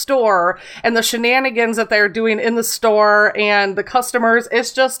in the store and the shenanigans that they're doing in the store and the customers.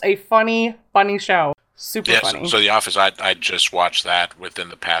 It's just a funny show. Super funny. So The Office, I just watched that within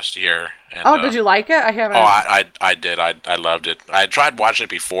the past year. And, did you like it? I haven't. I did. I loved it. I tried watching it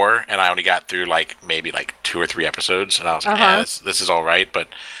before, and I only got through maybe 2 or 3 episodes, and I was like, this is all right. But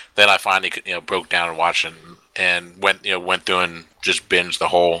then I finally broke down and watched it, and went through and just binged the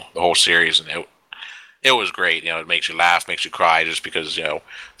whole series, and it was great. It makes you laugh, makes you cry, just because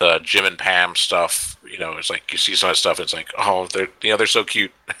the Jim and Pam stuff. It's like you see some of the stuff, it's like, oh, they're so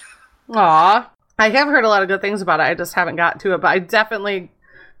cute. Aw. I have heard a lot of good things about it. I just haven't got to it, but I definitely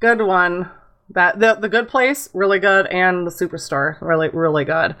good one. That the Good Place, really good, and the Superstore, really, really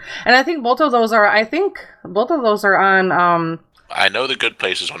good. And I think both of those are on I know The Good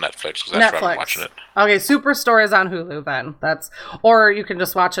Place is on Netflix because that's where I'm watching it. Okay, Superstore is on Hulu then. Or you can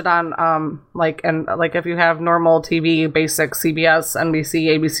just watch it on if you have normal TV, basic CBS,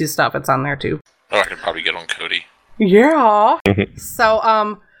 NBC, ABC stuff, it's on there too. Oh, I can probably get on Kodi. Yeah. So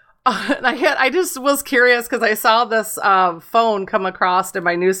I just was curious because I saw this phone come across in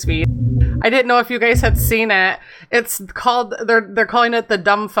my newsfeed. I didn't know if you guys had seen it. It's called, they're calling it the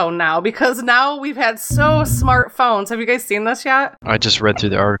dumb phone now because now we've had so smart phones. Have you guys seen this yet? I just read through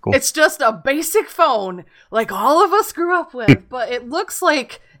the article. It's just a basic phone like all of us grew up with, but it looks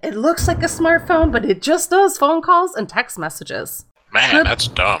like a smartphone, but it just does phone calls and text messages. Man, that's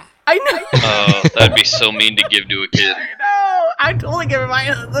dumb. I know. That'd be so mean to give to a kid. I know. I'm totally giving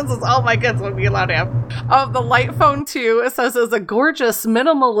this is all my kids would be allowed to have. The Light Phone 2, it says, is a gorgeous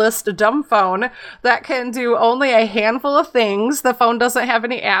minimalist dumb phone that can do only a handful of things. The phone doesn't have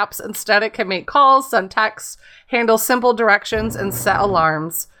any apps. Instead, it can make calls, send texts, handle simple directions, and set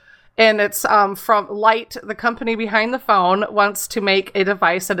alarms. And it's from Light, the company behind the phone, wants to make a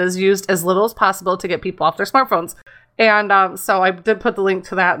device that is used as little as possible to get people off their smartphones. And so I did put the link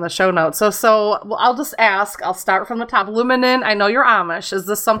to that in the show notes. So well, I'll just ask. I'll start from the top. Luminen, I know you're Amish. Is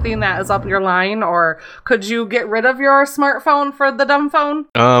this something that is up your line, or could you get rid of your smartphone for the dumb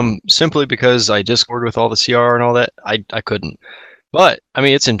phone? Simply because I Discord with all the CR and all that, I couldn't. But I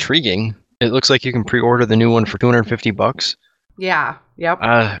mean, it's intriguing. It looks like you can pre-order the new one for $250. Yeah. Yep.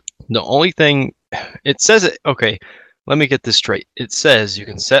 The only thing it says it. Okay, let me get this straight. It says you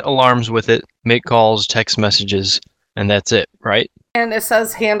can set alarms with it, make calls, text messages. And that's it, right? And it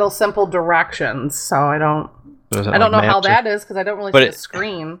says handle simple directions, so I don't know how that is because I don't really see the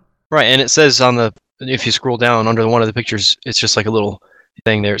screen. Right, and it says if you scroll down under one of the pictures, it's just like a little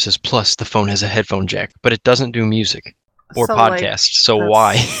thing there. It says, plus the phone has a headphone jack, but it doesn't do music or podcasts, so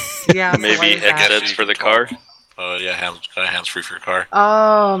why? Yeah, maybe headsets for the car? Yeah, hands-free for your car.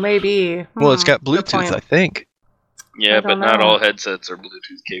 Oh, maybe. Well, it's got Bluetooth, I think. Yeah, but not all headsets are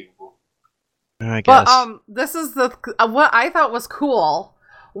Bluetooth capable. I guess. But this is what I thought was cool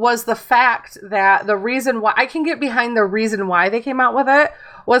was the fact that the reason why I can get behind the reason why they came out with it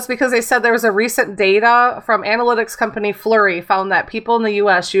was because they said there was a recent data from analytics company Flurry found that people in the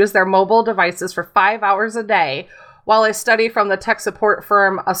U.S. use their mobile devices for 5 hours a day, while a study from the tech support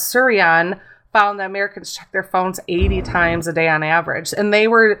firm Asurion found that Americans check their phones 80 times a day on average, and they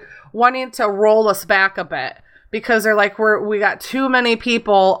were wanting to roll us back a bit. Because they're like, we got too many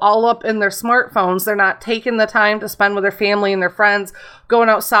people all up in their smartphones. They're not taking the time to spend with their family and their friends, going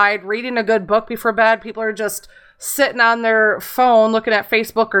outside, reading a good book before bed. People are just sitting on their phone, looking at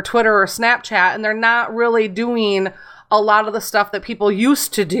Facebook or Twitter or Snapchat, and they're not really doing a lot of the stuff that people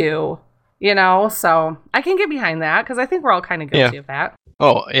used to do, you know? So I can get behind that because I think we're all kind of guilty of that.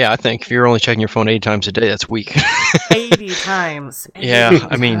 Oh, yeah, I think if you're only checking your phone 80 times a day, that's weak. 80 times. 80 yeah,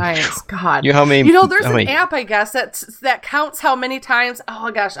 I mean, times. God. You know how many? You know, there's an app, I guess, that counts how many times. Oh,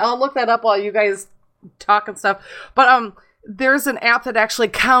 gosh, I'll look that up while you guys talk and stuff. But there's an app that actually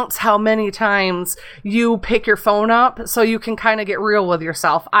counts how many times you pick your phone up so you can kind of get real with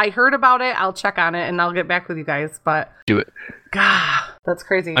yourself. I heard about it. I'll check on it, and I'll get back with you guys. But do it. God, that's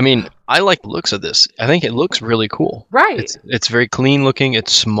crazy. I mean, I like the looks of this. I think it looks really cool. Right. It's very clean looking.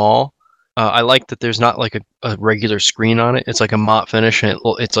 It's small. I like that there's not like a regular screen on it. It's like a matte finish, and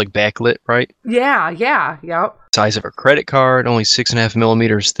it's like backlit, right? Yeah, yep. Size of a credit card, only 6.5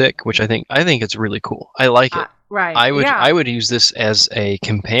 millimeters thick, which I think it's really cool. I like it. Right. I would use this as a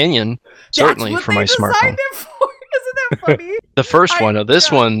companion, certainly for my smartphone. Isn't that funny? The first one,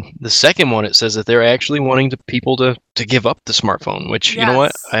 one, the second one, it says that they're actually wanting people to give up the smartphone, which, you know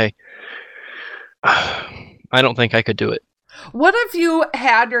what? I don't think I could do it. What if you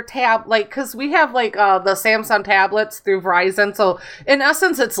had your tab, like, because we have, like, the Samsung tablets through Verizon, so in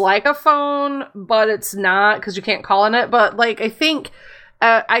essence, it's like a phone, but it's not, because you can't call on it, but, like, I think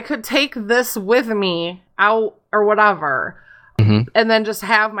I could take this with me out, or whatever, and then just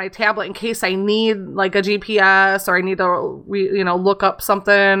have my tablet in case I need, like, a GPS, or I need to, look up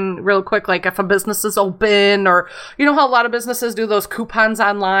something real quick, like if a business is open, or, you know how a lot of businesses do those coupons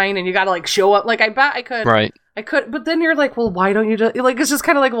online, and you gotta, like, show up, like, I bet I could... Right. I could, but then you're like, well, why don't you just, like, it's just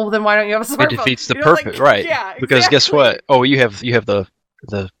kind of like, well, then why don't you have a smartphone? It defeats the purpose, right? Yeah, because guess what? Oh, you have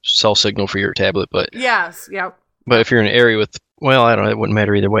the cell signal for your tablet, but yes, yep. But if you're in an area with, well, I don't know, it wouldn't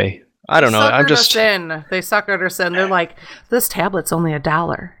matter either way. I don't know. I'm just they suckered us in. They're like, this tablet's only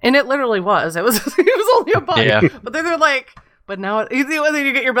 $1, and it literally was. It was only $1. Yeah. But then they're like, but now and then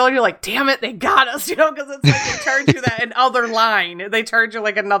you get your bill and you're like, damn it, they got us, because it's like they charge you that another line. They charge you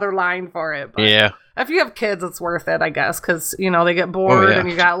like another line for it. But yeah. If you have kids, it's worth it, I guess, because they get bored and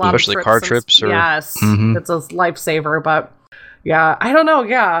you got a lot especially of trips car trips. Yes, it's a lifesaver. But yeah, I don't know.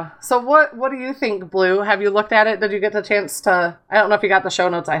 Yeah. So what do you think, Blue? Have you looked at it? Did you get the chance to? I don't know if you got the show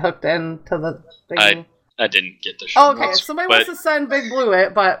notes I hooked into the thing. I didn't get the show notes. Okay, somebody wants to send Big Blue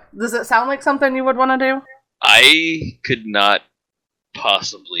it, but does it sound like something you would want to do? I could not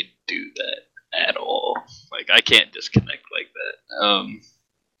possibly do that at all. Like, I can't disconnect like that.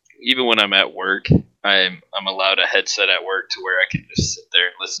 Even when I'm at work, I'm allowed a headset at work to where I can just sit there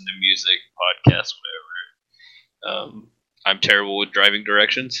and listen to music, podcasts, whatever. I'm terrible with driving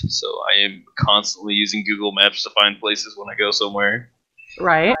directions, so I am constantly using Google Maps to find places when I go somewhere.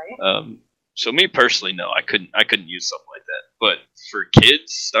 Right. So me personally, no, I couldn't use something like that. But for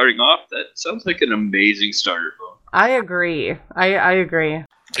kids starting off, that sounds like an amazing starter phone. I agree. I agree.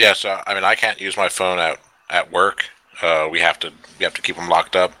 Yeah, so I mean, I can't use my phone at work. We have to keep them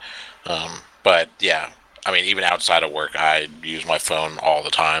locked up. But yeah, I mean, even outside of work, I use my phone all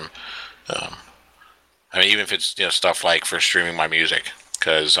the time. I mean, even if it's stuff like for streaming my music.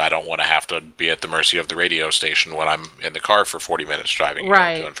 because I don't want to have to be at the mercy of the radio station when I'm in the car for 40 minutes driving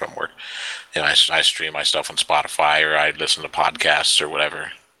Right. to and from work. And I stream my stuff on Spotify, or I listen to podcasts or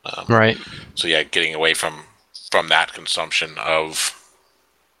whatever. Right. So yeah, getting away from that consumption of,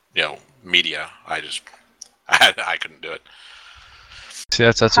 media, I couldn't do it. See,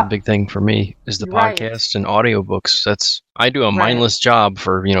 that's a big thing for me is the Right. podcast and audiobooks. I do a Right. mindless job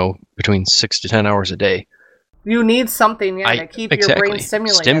for, between 6 to 10 hours a day. You need something, to keep your brain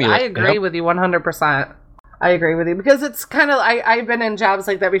stimulated. I agree with you 100%. I agree with you because it's kind of I've been in jobs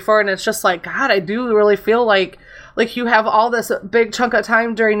like that before, and it's just like, God, I do really feel like you have all this big chunk of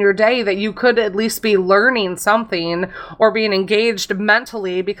time during your day that you could at least be learning something or being engaged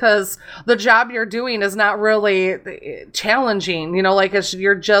mentally, because the job you're doing is not really challenging,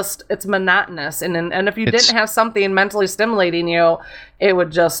 it's monotonous, and if you didn't have something mentally stimulating you, it would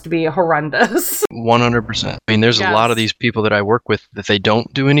just be horrendous. 100%. I mean, there's a lot of these people that I work with that they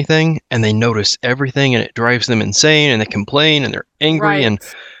don't do anything and they notice everything and it drives them insane and they complain and they're angry. Right. And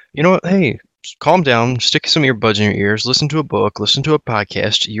you know what? Hey, calm down, stick some earbuds in your ears, listen to a book, listen to a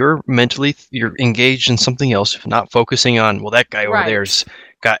podcast. You're engaged in something else, not focusing on, well, that guy over there's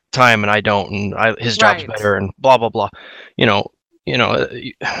got time and I don't, and his job's better and blah, blah, blah.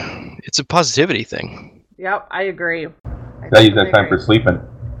 It's a positivity thing. Yep, I agree. I use that time for sleeping.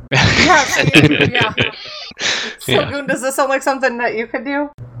 Yes, yeah. So, Goon, does this sound like something that you could do?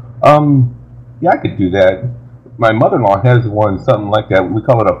 Yeah, I could do that. My mother-in-law has something like that. We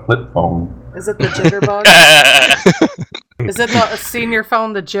call it a flip phone. Is it the jitterbug? Is it the senior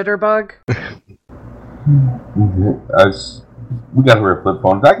phone, the jitterbug? We got her a flip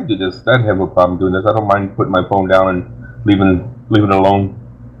phone. I could do this. I don't have no problem doing this. I don't mind putting my phone down and leaving it alone.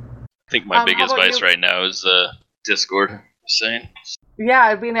 I think my biggest vice right now is Discord. Saying.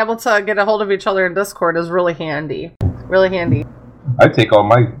 Yeah, being able to get a hold of each other in Discord is really handy. Really handy. I take all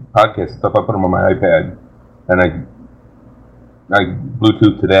my podcast stuff, I put them on my iPad, and I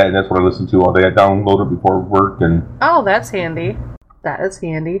Bluetooth to that, and that's what I listen to all day. I download it before work, and... Oh, that's handy. That is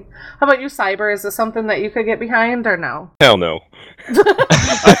handy. How about you, Cyber? Is this something that you could get behind, or no? Hell no.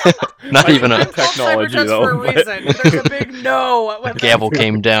 Not even a technology, though. For a reason. There's a big no. Gavel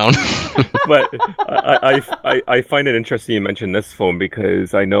came down. But I find it interesting you mentioned this phone,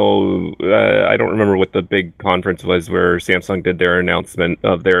 because I know I don't remember what the big conference was where Samsung did their announcement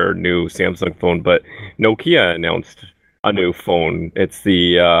of their new Samsung phone, but Nokia announced a new phone. It's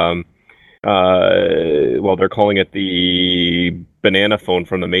the they're calling it the banana phone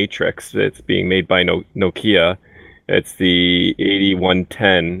from the Matrix. It's being made by Nokia. It's the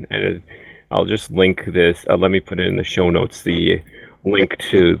 8110, and I'll just link this. Let me put it in the show notes. The link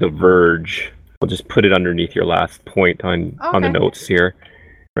to The Verge. I'll just put it underneath your last point on the notes here,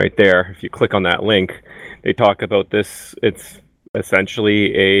 right there. If you click on that link, they talk about this. It's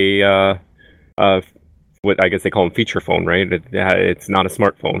essentially a what I guess they call them feature phone, right? It's not a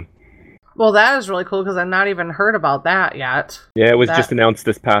smartphone. Well, that is really cool because I've not even heard about that yet. Yeah, it was just announced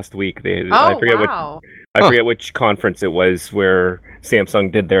this past week. I forget which conference it was where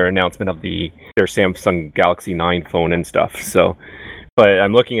Samsung did their announcement of their Samsung Galaxy 9 phone and stuff. So, but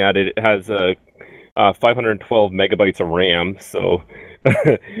I'm looking at it. It has 512 megabytes of RAM, so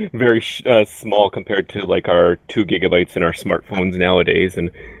very small compared to like our 2 gigabytes in our smartphones nowadays,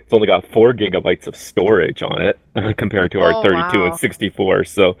 and it's only got 4 gigabytes of storage on it compared to our 32 and 64.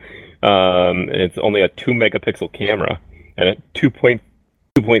 So. It's only a 2 megapixel camera and a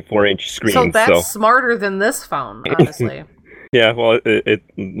 2.4 inch screen. So that's smarter than this phone, honestly. Yeah, well, it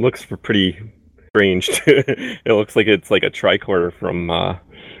looks pretty strange too. It looks like it's like a tricorder from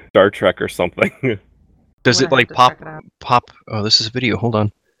Star Trek or something. Does it like pop? Oh, this is a video. Hold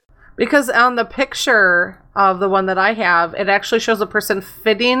on. Because on the picture of the one that I have, it actually shows a person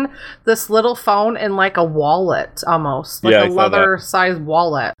fitting this little phone in like a wallet, almost. Like a leather-sized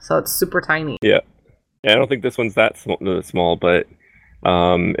wallet. So it's super tiny. Yeah. I don't think this one's that small, but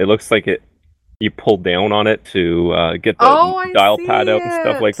it looks like you pull down on it to get the dial pad out and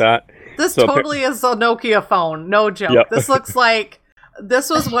stuff like that. This totally is a Nokia phone. No joke. Yep. This looks like... This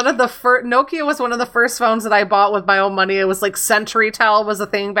was one of the first... Nokia was one of the first phones that I bought with my own money. It was like CenturyTel was a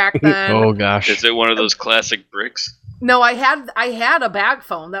thing back then. Oh, gosh. Is it one of those classic bricks? No, I had a bag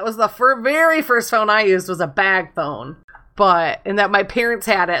phone. That was the very first phone I used was a bag phone. And that my parents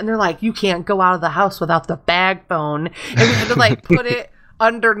had it. And they're like, you can't go out of the house without the bag phone. And we had to like put it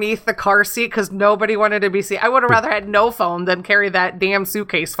underneath the car seat because nobody wanted to be seen. I would have rather had no phone than carry that damn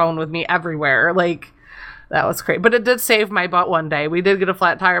suitcase phone with me everywhere. Like... That was great. But it did save my butt one day. We did get a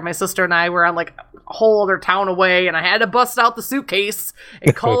flat tire. My sister and I were on like a whole other town away, and I had to bust out the suitcase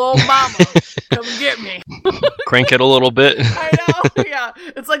and call old mama, come get me. Crank it a little bit. I know, yeah.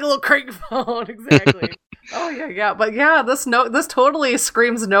 It's like a little crank phone, exactly. Oh yeah. But yeah, this totally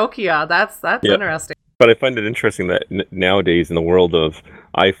screams Nokia. That's interesting. But I find it interesting that nowadays in the world of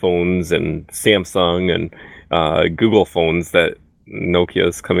iPhones and Samsung and Google phones, that Nokia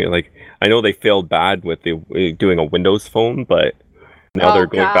is coming. Like, I know they failed bad with doing a Windows phone, but now they're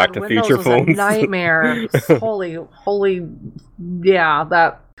going back to Windows feature was phones. A nightmare. holy, yeah.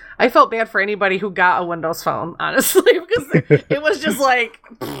 That I felt bad for anybody who got a Windows phone, honestly, because it was just like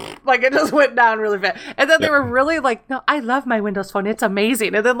it just went down really fast. And then they were really like, "No, I love my Windows phone. It's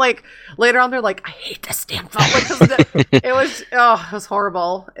amazing." And then like later on, they're like, "I hate this damn phone." It was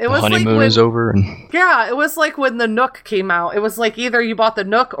horrible. It was honeymoon like is over, and yeah, it was like when the Nook came out. It was like either you bought the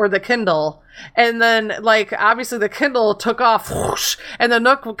Nook or the Kindle. And then, like, obviously the Kindle took off, whoosh, and the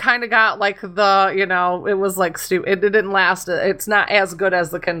Nook kind of got, like, it was, like, stupid. It didn't last. It's not as good as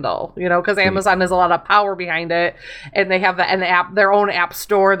the Kindle, because Amazon has a lot of power behind it, and they have their own app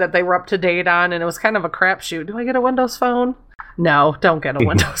store that they were up to date on, and it was kind of a crapshoot. Do I get a Windows phone? No, don't get a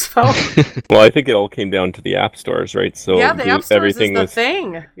Windows phone. Well, I think it all came down to the app stores, right? So yeah, the app stores everything is the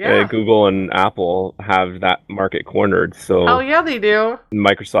thing. Yeah. Google and Apple have that market cornered. So oh yeah, they do.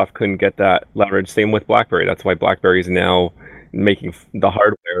 Microsoft couldn't get that leverage. Same with BlackBerry. That's why BlackBerry is now making the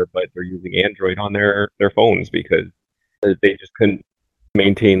hardware, but they're using Android on their phones because they just couldn't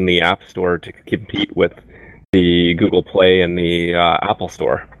maintain the app store to compete with the Google Play and the Apple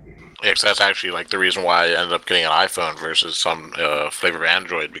Store. Yeah, 'cause that's actually like the reason why I ended up getting an iPhone versus some flavor of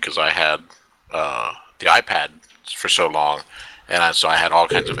Android, because I had the iPad for so long, and so I had all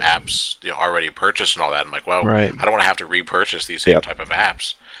kinds of apps already purchased and all that. I'm like, well, right. I don't want to have to repurchase these same type of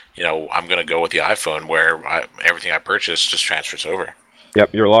apps. I'm going to go with the iPhone where everything I purchase just transfers over.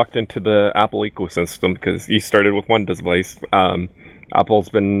 Yep, you're locked into the Apple ecosystem because you started with one device. Apple's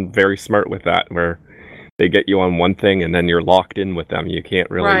been very smart with that, where they get you on one thing and then you're locked in with them. You can't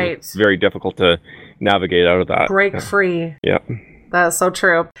really. Right. It's very difficult to navigate out of that. Break free. Yep. That's so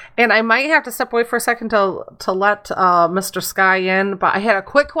true. And I might have to step away for a second to let Mr. Sky in, but I had a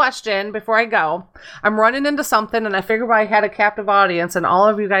quick question before I go. I'm running into something, and I figured I had a captive audience, and all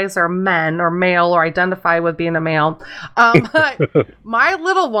of you guys are men or male or identify with being a male. My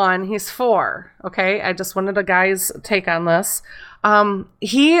little one, he's 4. Okay, I just wanted a guy's take on this.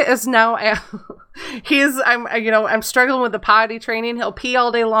 He is now I'm struggling with the potty training. He'll pee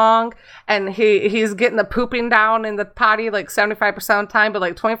all day long, and he's getting the pooping down in the potty like 75% of the time, but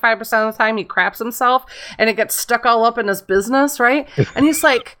like 25% of the time he craps himself and it gets stuck all up in his business, right? And he's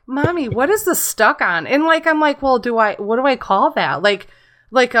like, "Mommy, what is this stuck on?" And like I'm like, "Well, what do I call that?" Like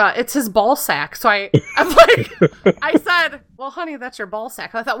it's his ball sack. So I said, "Well, honey, that's your ball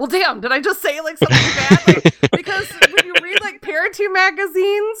sack." And I thought, well, damn, did I just say like something bad? Because when you read like parenting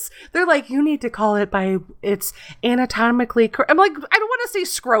magazines, they're like, you need to call it by its anatomically correct. I'm like, I don't want to say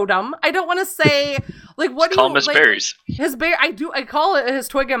scrotum. I don't want to say like, what do call you him his like, berries? His bear. I call it his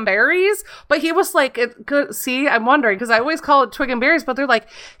twig and berries. But he was like, see, I'm wondering because I always call it twig and berries, but they're like,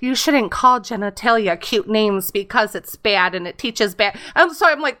 you shouldn't call genitalia cute names because it's bad and it teaches bad. And so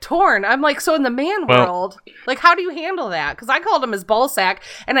I'm like torn. I'm like, so in the man world, like, how do you handle that? Because I called him his ball sack,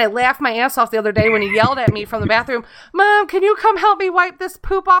 and I laughed my ass off the other day when he yelled at me from the bathroom, "Mom, can you come help me wipe this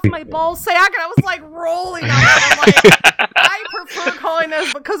poop off my ball sack?" And I was like rolling on it. I'm like, I prefer calling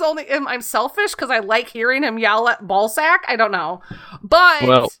this because I'm selfish because I like hearing him yell at ball sack. I don't know,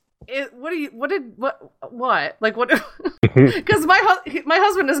 but because my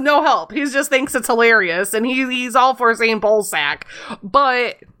husband is no help. He just thinks it's hilarious, and he's all for saying ball sack,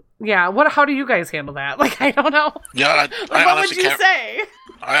 but. Yeah, how do you guys handle that? Like, I don't know. Yeah, what would you say?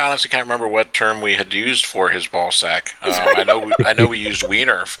 I honestly can't remember what term we had used for his ball sack. I know we used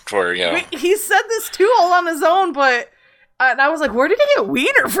wiener for He said this too all on his own, but and I was like, where did he get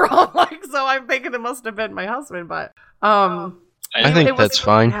wiener from? Like, so I'm thinking it must have been my husband, but I think that's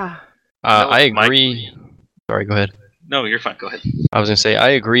fine. Yeah. I agree. Sorry, go ahead. No, you're fine. Go ahead. I was gonna say I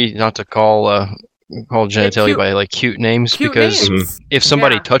agree not to call genitalia by like cute names because if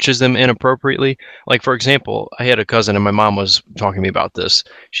somebody touches them inappropriately, like for example, I had a cousin and my mom was talking to me about this.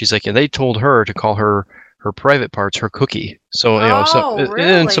 She's like, and they told her to call her private parts her cookie. So really?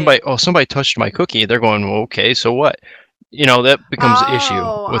 And somebody touched my cookie. They're going, well, okay, so what? That becomes an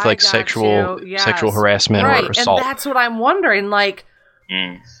issue with like sexual harassment or assault. And that's what I'm wondering, like.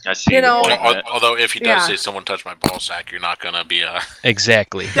 I see. Although if he does say someone touched my ball sack, you're not gonna be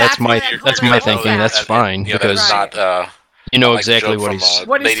exactly. That's my thinking. That's fine because that's not you know exactly what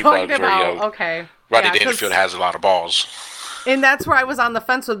he's talking about. Okay. Rodney Yeah, 'cause- Dangerfield has a lot of balls. And that's where I was on the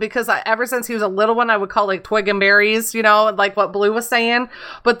fence with, because ever since he was a little one, I would call like twig and berries, you know, like what Blue was saying.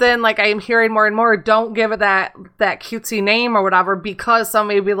 But then like I'm hearing more and more, don't give it that cutesy name or whatever, because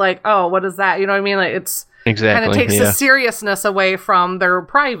somebody would be like, oh, what is that? You know what I mean? Like it's Exactly. kind of takes the seriousness away from their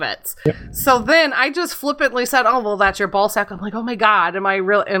privates. Yep. So then I just flippantly said, oh, well, that's your ball sack. I'm like, oh my God,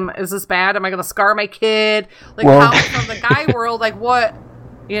 is this bad? Am I going to scar my kid? Like how from the guy world, like what?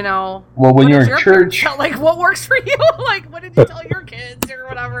 You know, well, when you're in church, like what works for you? Like, what did you tell your kids or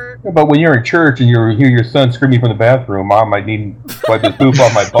whatever? Yeah, but when you're in church and you hear your son screaming from the bathroom, Mom, I need to wipe his poop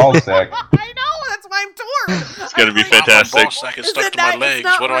off my ball sack. I know, that's why I'm torn. It's gonna be fantastic. My ball sack is stuck to my legs.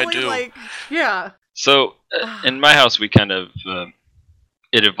 What do I do? Like, yeah. So in my house, we kind of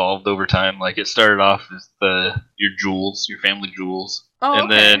it evolved over time. Like it started off as your jewels, your family jewels,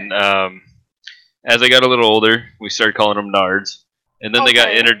 and then as I got a little older, we started calling them nards. And then they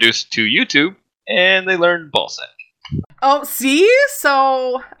got introduced to YouTube, and they learned ball sack. Oh, see?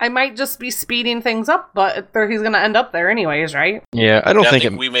 So I might just be speeding things up, but he's going to end up there anyways, right? Yeah, I don't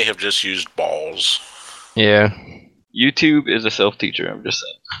think we may have just used balls. Yeah. YouTube is a self-teacher, I'm just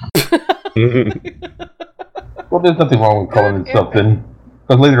saying. Well, there's nothing wrong with calling it something.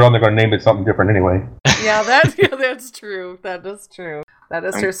 Because later on, they're going to name it something different anyway. Yeah, that's true. That is true. That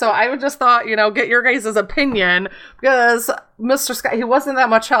is true. So I would just thought, get your guys' opinion, because Mr. Scott, he wasn't that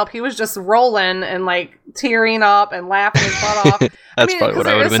much help. He was just rolling and like tearing up and laughing his butt off. That's probably what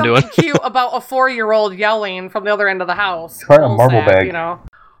I would have been doing. Cute about a 4-year-old yelling from the other end of the house. Try a marble bag.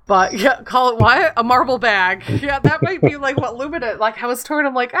 But yeah, call it what? A marble bag. Yeah, that might be like what Lumina, like I was torn.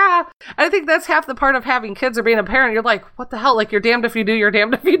 I'm like, I think that's half the part of having kids or being a parent. You're like, what the hell? Like you're damned if you do, you're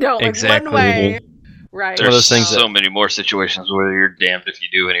damned if you don't. Like exactly. One way. Right. There's so many more situations where you're damned if you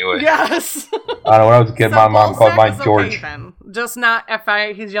do anyway. Yes. I don't know, when I was a kid, my mom called mine George. Okay, just not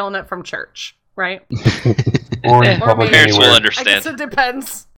if he's yelling it from church, right? Or in public parents will I understand. guess it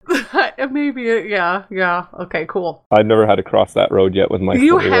depends. Maybe, yeah. Okay, cool. I've never had to cross that road yet with my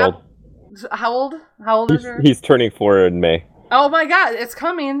 4-year-old. How old? How old is your? He's turning 4 in May. Oh my God, it's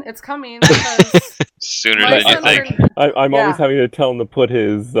coming. Because sooner than you think. I'm always having to tell him to put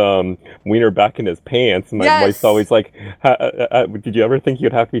his wiener back in his pants. My wife's always like, did you ever think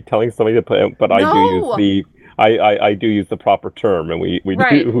you'd have to be telling somebody to put? But I do use the proper term, and we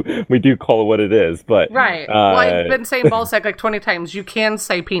do call it what it is. But right. Well, I've been saying ball sack like 20 times. You can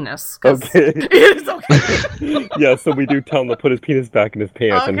say penis. Okay. It is okay. Yeah, so we do tell him to put his penis back in his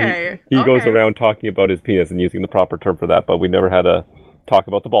pants, and he goes around talking about his penis and using the proper term for that. But we never had to talk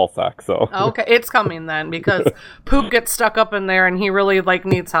about the ball sack. So okay, it's coming then, because poop gets stuck up in there, and he really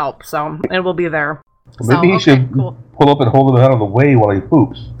needs help. So it will be there. Maybe he should pull up and hold it out of the way while he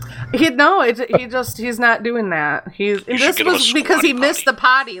poops. He's not doing that. This was because he missed the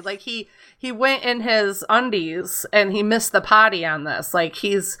potty. Like he went in his undies and he missed the potty on this. Like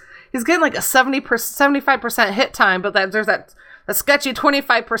he's getting like a 75% hit time, but there's that sketchy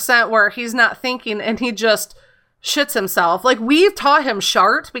 25% where he's not thinking and he just shits himself. Like we've taught him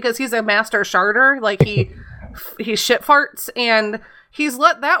shart because he's a master sharter. Like he shit farts, and he's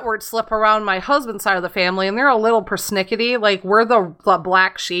let that word slip around my husband's side of the family, and they're a little persnickety. Like, we're the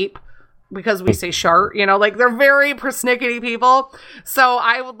black sheep because we say shart, like, they're very persnickety people. So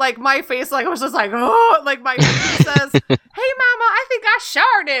I would, like, my face, like, I was just like, oh, like, my face says, hey, Mama, I think I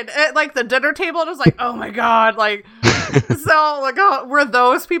sharted at, like, the dinner table. And it was like, oh, my God, like, so, like, we're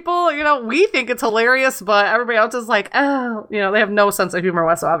those people, we think it's hilarious, but everybody else is like, oh, they have no sense of humor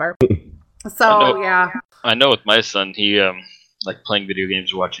whatsoever. So, yeah. I know with my son, he, like playing video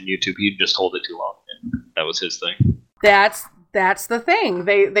games or watching YouTube, he'd just hold it too long. And that was his thing. That's the thing.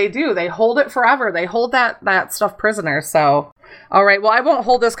 They do. They hold it forever. They hold that stuff prisoner. So, all right. Well, I won't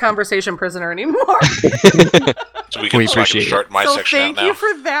hold this conversation prisoner anymore. So we appreciate it. My section thank you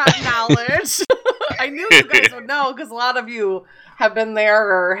for that knowledge. I knew you guys would know because a lot of you have been there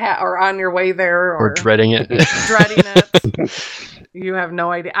or on your way there or dreading it. Dreading it. You have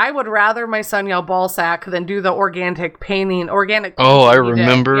no idea. I would rather my son yell ball sack than do the organic painting. Oh, I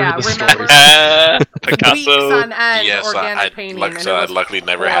remember the story. Picasso. Weeks on end, yes, organic painting. I luckily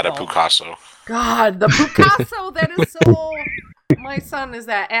never had a Picasso. God, the Picasso, that is so... My son is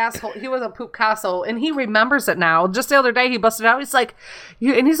that asshole. He was a Picasso, and he remembers it now. Just the other day, he busted out. He's like,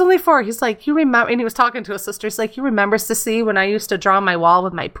 and he's only 4. He's like, you remember? And he was talking to his sister. He's like, you remembers to see when I used to draw my wall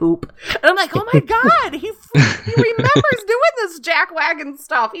with my poop? And I'm like, oh my God, he remembers doing this jackwagon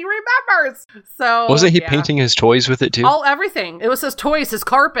stuff. He remembers. So wasn't he painting his toys with it too? Everything. It was his toys, his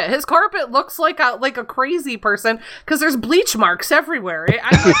carpet. His carpet looks like a crazy person because there's bleach marks everywhere.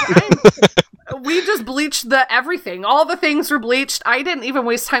 We just bleached everything. All the things were bleached. I didn't even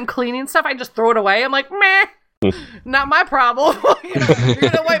waste time cleaning stuff. I just throw it away. I'm like, meh. Not my problem. You're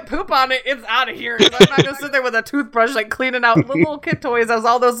gonna wipe poop on it, it's out of here. I'm not gonna sit there with a toothbrush like cleaning out little kid toys as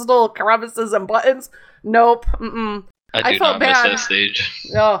all those little crevices and buttons. Nope. I felt bad. Miss that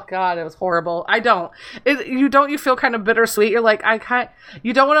stage. Oh god, it was horrible. I don't. You feel kind of bittersweet. You're like, I can't.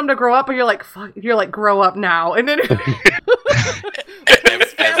 You don't want them to grow up, but you're like, fuck. You're like, grow up now. And then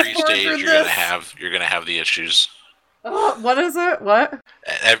every stage you're gonna have the issues. What is it? What?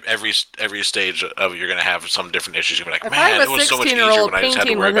 Every stage of you're gonna have some different issues. You're like, if man, it was so much easier when I just had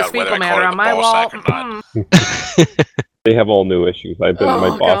to worry about whether I called it the ball sack or not. They have all new issues. My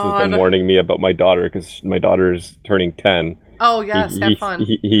boss has been warning me about my daughter because my daughter's turning 10. Oh yes, have fun.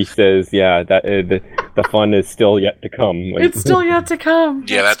 He says, yeah, that the fun is still yet to come. It's still yet to come.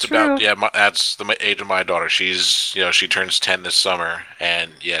 Yeah, that's the age of my daughter. She's she turns 10 this summer,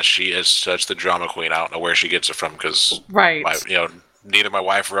 and yeah, she is such the drama queen. I don't know where she gets it from because neither my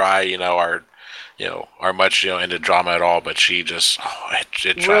wife or I are much are drama at all. But she just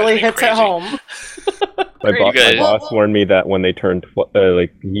it really hits crazy. At home. My boss warned me that when they turn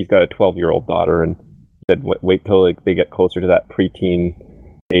he's got a 12-year-old daughter and said wait till they get closer to that preteen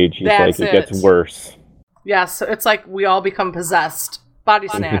age. He's like it gets worse. Yes, it's like we all become possessed, body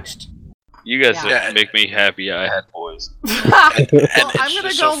snatched. You guys make me happy. I had boys. Well, I'm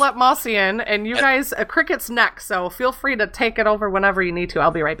gonna go let Mossy in, and you guys, Cricket's next, so feel free to take it over whenever you need to. I'll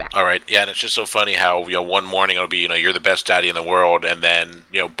be right back. All right, yeah, and it's just so funny how one morning it'll be you're the best daddy in the world, and then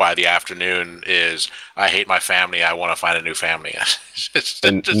by the afternoon is I hate my family. I want to find a new family.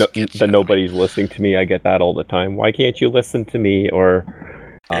 Nobody's listening to me. I get that all the time. Why can't you listen to me? Or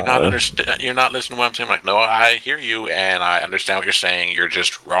you're not listening to what I'm saying. I'm like, no, I hear you, and I understand what you're saying. You're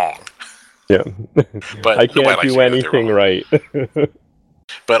just wrong. Yeah, but I can't do anything right.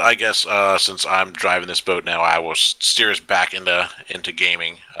 But I guess since I'm driving this boat now, I will steer us back into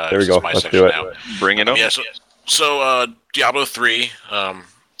gaming. There we go. Let's do it. Now. Bring it on. Yeah, so Diablo 3,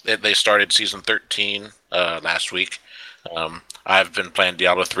 they started Season 13 last week. I've been playing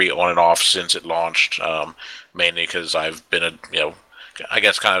Diablo 3 on and off since it launched, mainly because I've been I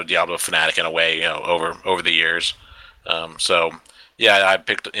guess kind of a Diablo fanatic in a way, over the years. So yeah, I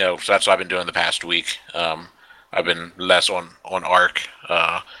picked, so that's what I've been doing the past week. I've been less on Arc.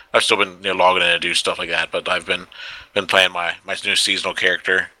 I've still been logging in and do stuff like that, but I've been playing my new seasonal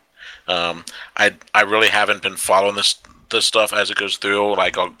character. I really haven't been following this stuff as it goes through.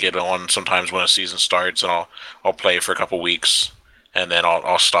 Like I'll get on sometimes when a season starts, and I'll play for a couple weeks, and then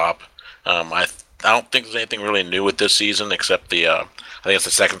I'll stop. I don't think there's anything really new with this season except I think it's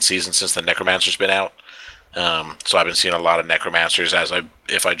the second season since the Necromancer's been out. So I've been seeing a lot of Necromancers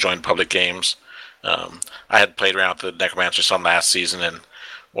if I join public games. I had played around with the Necromancer some last season, and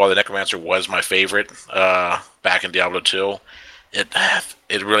while the Necromancer was my favorite back in Diablo 2,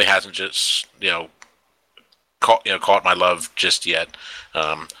 it really hasn't just caught my love just yet.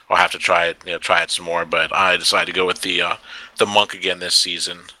 I'll have to try it some more, but I decided to go with the monk again this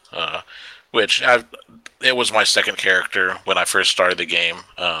season, which it was my second character when I first started the game.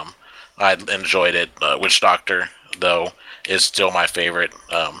 I enjoyed it. Witch Doctor, though, is still my favorite.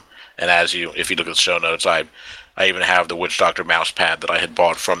 And if you look at the show notes, I even have the Witch Doctor mouse pad that I had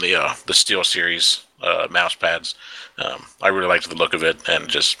bought from the Steel Series mouse pads. I really liked the look of it, and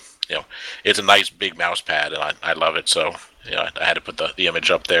just it's a nice big mouse pad, and I love it. So I had to put the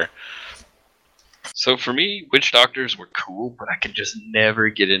image up there. So for me, Witch Doctors were cool, but I could just never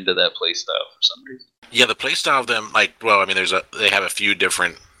get into that playstyle for some reason. Yeah, the playstyle of them, they have a few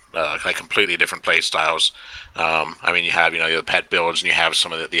different. Completely different play styles. You have the pet builds, and you have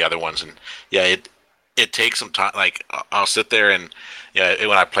some of the other ones, and yeah, it takes some time. Like I'll sit there and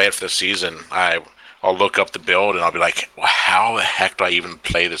when I play it for the season, I'll look up the build and I'll be like, well, how the heck do I even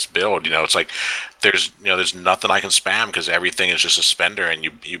play this build? It's like there's nothing I can spam because everything is just a spender, and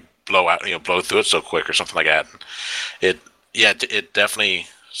you blow through it so quick or something like that. It definitely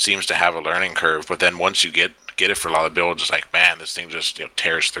seems to have a learning curve, but then once you get it for a lot of builds, it's like, man, this thing just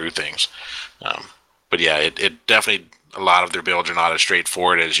tears through things. But yeah, it definitely, a lot of their builds are not as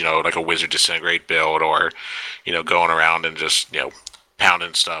straightforward as like a Wizard Disintegrate build, or going around and just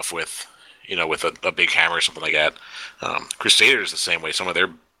pounding stuff with a big hammer or something like that. Crusader is the same way. Some of their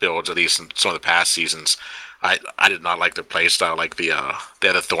builds, at least in some of the past seasons, I did not like their playstyle. Like they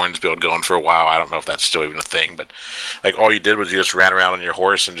had a Thorns build going for a while. I don't know if that's still even a thing, but like all you did was you just ran around on your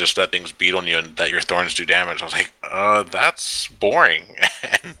horse and just let things beat on you, and that your Thorns do damage. I was like, that's boring.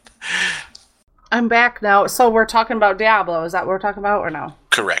 I'm back now. So we're talking about Diablo. Is that what we're talking about, or no?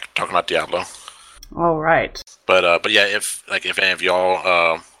 Correct. Talking about Diablo. All right. But yeah, if any of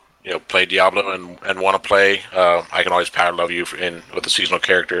y'all play Diablo and want to play, I can always power level you with a seasonal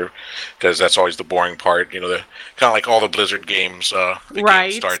character, because that's always the boring part. The kind of like all the Blizzard games. The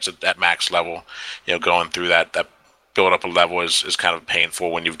game starts at max level. Going through that build up a level is kind of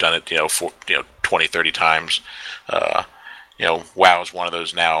painful when you've done it. For 20, 30 times. WoW is one of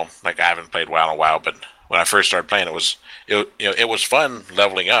those now. Like, I haven't played WoW in a while, but when I first started playing, it was fun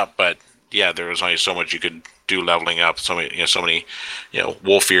leveling up, but yeah, there was only so much you could do leveling up. So many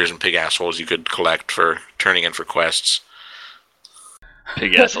wolf ears and pig assholes you could collect for turning in for quests.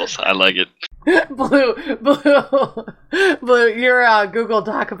 Pig assholes, I like it. Blue, you're a Google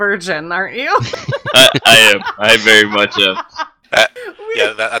Doc virgin, aren't you? I am. I very much am.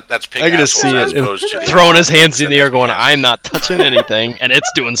 That's pig. I gotta see it. Throwing his hands in the air, going, "I'm not touching anything," and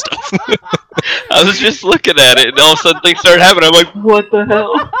it's doing stuff. I was just looking at it, and all of a sudden things started happening. I'm like, "What the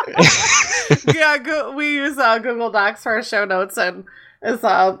hell?" Yeah, we use Google Docs for our show notes, and as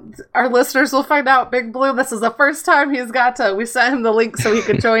our listeners will find out, Big Blue, this is the first time we sent him the link so he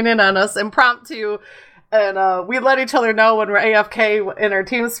could join in on us impromptu. And we let each other know when we're AFK in our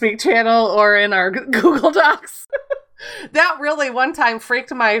TeamSpeak channel or in our Google Docs. That really one time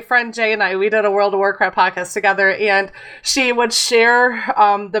freaked my friend Jay and I. We did a World of Warcraft podcast together, and she would share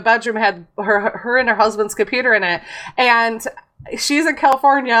the bedroom had her and her husband's computer in it. And she's in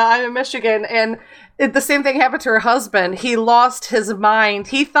California, I'm in Michigan, and the same thing happened to her husband. He lost his mind.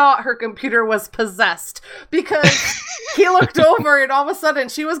 He thought her computer was possessed because he looked over and all of a sudden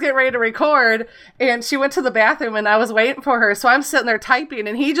she was getting ready to record and she went to the bathroom and I was waiting for her. So I'm sitting there typing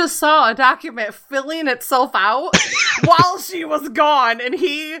and he just saw a document filling itself out while she was gone, and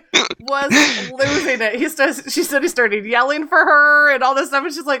he was losing it. She said he started yelling for her and all this stuff,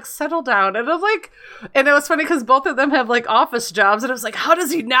 and she's like, "Settle down." And I'm like, and it was funny because both of them have like office jobs, and it was like, how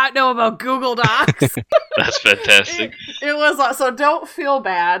does he not know about Google Docs? That's fantastic. It was, so don't feel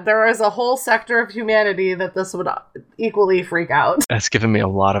bad. There is a whole sector of humanity that this would equally freak out. That's given me a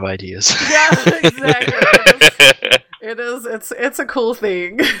lot of ideas. Yeah, exactly. It's a cool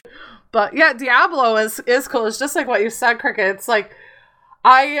thing. But yeah, Diablo is cool. It's just like what you said, Cricket. It's like,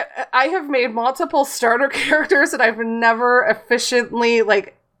 I have made multiple starter characters and I've never efficiently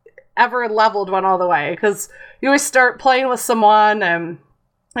ever leveled one all the way, because you always start playing with someone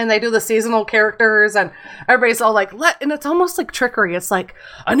and they do the seasonal characters and everybody's all like, and it's almost like trickery. It's like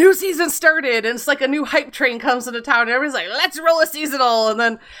a new season started and it's like a new hype train comes into town and everybody's like, let's roll a seasonal. And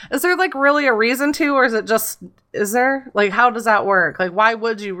then is there really a reason to, or is there how does that work? Why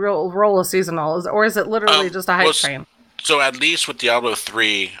would you roll a seasonal? Or is it literally just a hype train? So at least with Diablo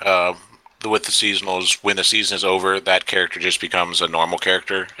 3, with the seasonals, when the season is over, that character just becomes a normal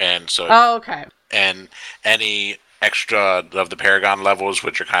character. And so okay. And any extra of the Paragon levels,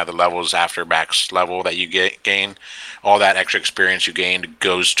 which are kind of the levels after max level that you gain, all that extra experience you gained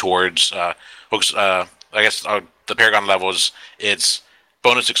goes towards the Paragon levels. It's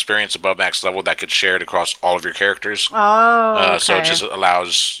bonus experience above max level that gets shared across all of your characters. Oh, okay. So it just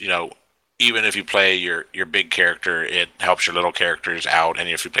allows, even if you play your big character, it helps your little characters out, and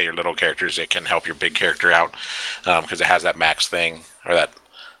if you play your little characters, it can help your big character out, because it has that max thing, or that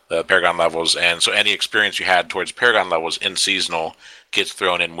the Paragon levels. And so any experience you had towards Paragon levels in seasonal gets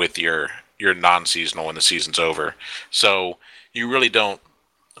thrown in with your non-seasonal when the season's over. So you really don't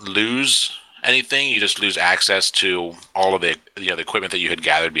lose anything. You just lose access to all of the the equipment that you had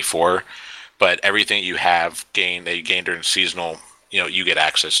gathered before. But everything you have gained that you gained during seasonal, you get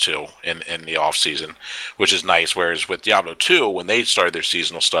access to in the off season, which is nice. Whereas with Diablo 2, when they started their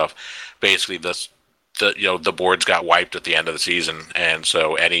seasonal stuff, basically the boards got wiped at the end of the season, and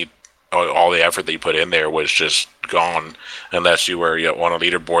so all the effort that you put in there was just gone, unless you were on a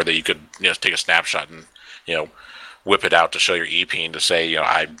leaderboard that you could take a snapshot and whip it out to show your EP to say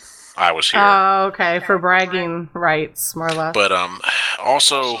I was here. Oh, okay, for bragging rights, more or less. But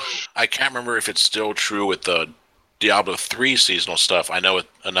also, I can't remember if it's still true with the Diablo 3 seasonal stuff. I know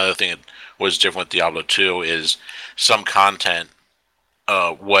another thing that was different with Diablo 2 is some content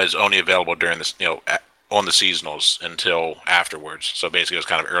was only available during this, on the seasonals until afterwards. So basically, it was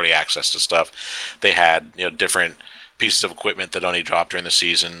kind of early access to stuff. They had different pieces of equipment that only dropped during the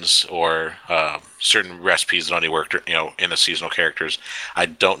seasons, or certain recipes that only worked in the seasonal characters. I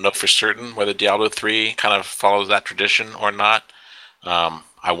don't know for certain whether Diablo 3 kind of follows that tradition or not.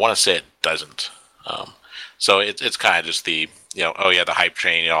 I want to say it doesn't. So it's kind of just the the hype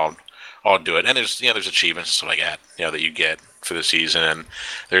train. I'll do it, and there's achievements and stuff like that that you get for the season, and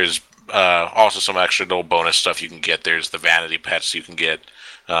there's also some extra little bonus stuff you can get. There's the vanity pets you can get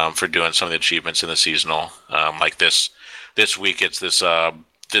for doing some of the achievements in the seasonal. Like this week, it's this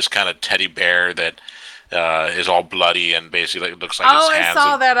kind of teddy bear that is all bloody and basically it looks like his hands. I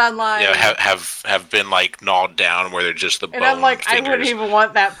saw that online. Have been like gnawed down where they're just the bone. And I'm like, fingers. I wouldn't even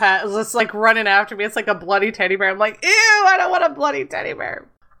want that pet. It's just like running after me. It's like a bloody teddy bear. I'm like, ew, I don't want a bloody teddy bear.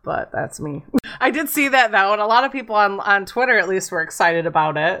 But that's me. I did see that though, and a lot of people on Twitter at least were excited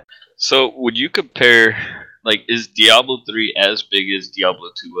about it. So would you compare, like, is Diablo 3 as big as Diablo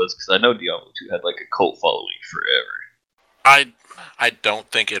 2 was? Because I know Diablo 2 had like a cult following forever. I don't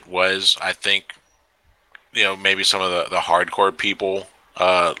think it was. I think, maybe some of the hardcore people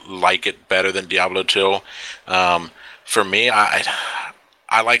like it better than Diablo 2. For me, I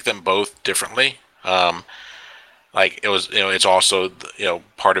like them both differently. Like it was, it's also,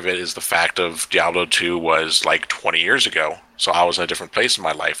 part of it is the fact of Diablo 2 was like 20 years ago. So I was in a different place in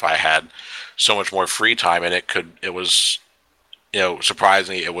my life. I had so much more free time, and it was,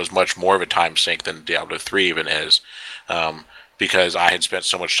 surprisingly, it was much more of a time sink than Diablo 3 even is. Because I had spent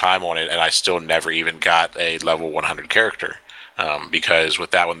so much time on it, and I still never even got a level 100 character. Because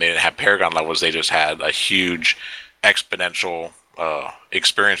with that one, they didn't have Paragon levels; they just had a huge exponential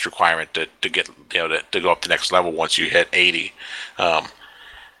experience requirement to get to go up to next level once you hit 80.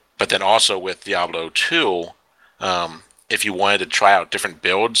 But then also with Diablo 2, if you wanted to try out different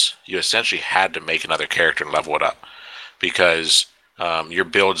builds, you essentially had to make another character and level it up, because your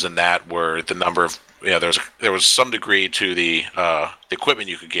builds in that were the number of there was some degree to the equipment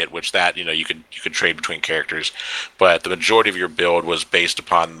you could get, which that you could trade between characters, but the majority of your build was based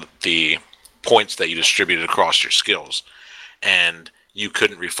upon the points that you distributed across your skills, and you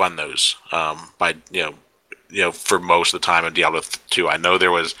couldn't refund those by for most of the time in Diablo 2. I know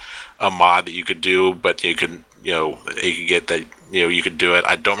there was a mod that you could do, but you could get that you could do it.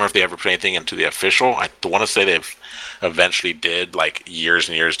 I don't remember if they ever put anything into the official. I want to say they've eventually did, like years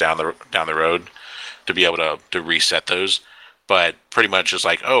and years down the road, to be able to reset those. But pretty much just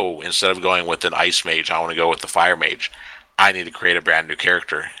like, instead of going with an ice mage, I want to go with the fire mage. I need to create a brand new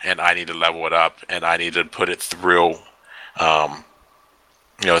character, and I need to level it up, and I need to put it through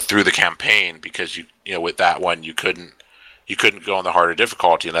through the campaign, because with that one you couldn't go on the harder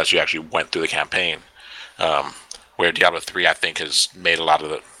difficulty unless you actually went through the campaign. Where Diablo 3, I think, has made a lot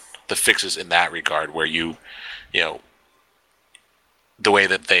of the fixes in that regard, where the way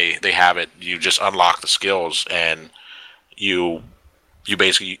that they have it, you just unlock the skills, and you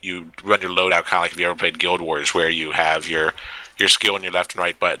basically you run your loadout kind of like if you ever played Guild Wars, where you have your skill in your left and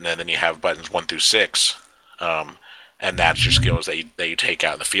right button, and then you have buttons 1 through 6, and that's your skills that you take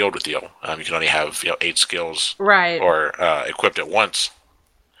out in the field with you. You can only have 8 skills or equipped at once,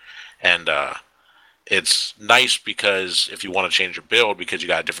 and it's nice because if you want to change your build because you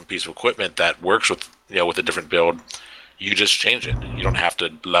got a different piece of equipment that works with with a different build, you just change it. You don't have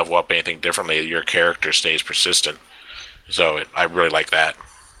to level up anything differently. Your character stays persistent. So I really like that.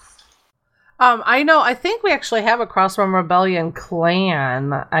 I know. I think we actually have a Crossrealm Rebellion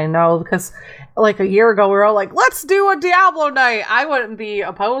clan. I know because like a year ago we were all like, let's do a Diablo night. I wouldn't be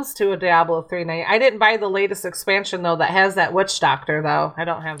opposed to a Diablo 3 night. I didn't buy the latest expansion though that has that witch doctor though. I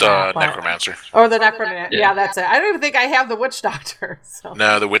don't have the necromancer. Or the necromancer. Yeah, that's it. I don't even think I have the witch doctor. So.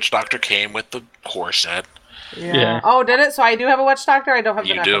 No, the witch doctor came with the core set. Yeah. Oh, did it? So I do have a witch doctor. I don't have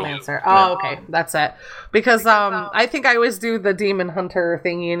the necromancer. Oh, okay, that's it. Because I think I always do the demon hunter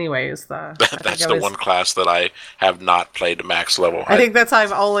thingy, anyways. That's the one class that I have not played to max level. I think that's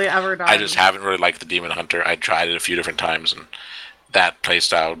I've only ever done. I just haven't really liked the demon hunter. I tried it a few different times, and that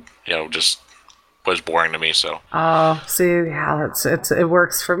playstyle, just was boring to me. So. Oh, see, yeah, it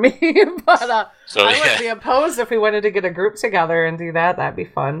works for me. But I wouldn't be opposed if we wanted to get a group together and do that. That'd be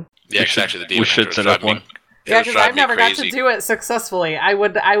fun. Yeah, actually, the demon we should set up one. Yeah, because I've never got to do it successfully. I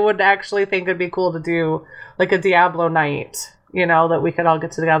would actually think it'd be cool to do like a Diablo night, that we could all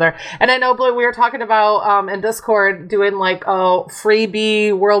get together. And I know, Blue, we were talking about in Discord doing like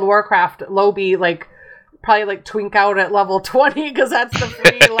freebie World of Warcraft lobby, like probably like twink out at level 20 because that's the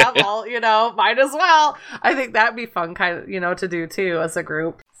free level. Might as well. I think that'd be fun, kind of, to do too as a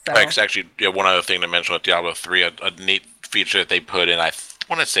group. So. Actually, one other thing to mention with Diablo 3, a neat feature that they put in, I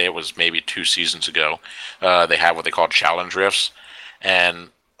want to say it was maybe 2 seasons ago. They have what they call challenge rifts, and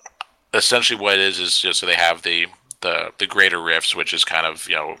essentially what it is just so they have the greater rifts, which is kind of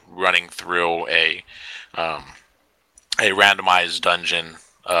running through a randomized dungeon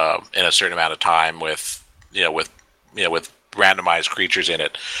in a certain amount of time with randomized creatures in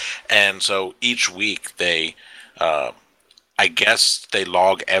it, and so each week they I guess they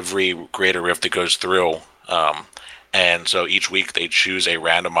log every greater rift that goes through. And so each week they choose a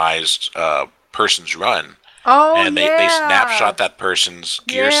randomized person's run. Oh, and they snapshot that person's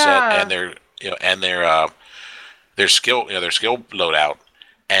gear set and their skill loadout,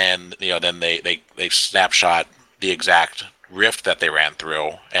 and then they snapshot the exact rift that they ran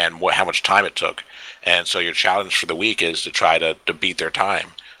through and how much time it took. And so your challenge for the week is to try to beat their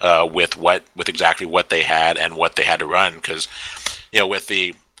time with exactly what they had and what they had to run. Because with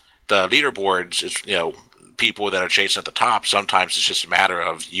the leaderboards, it's people that are chasing at the top. Sometimes it's just a matter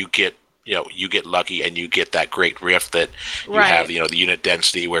of you get lucky and you get that great rift that you have the unit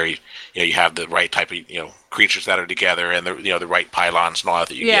density where you have the right type of creatures that are together and the right pylons and all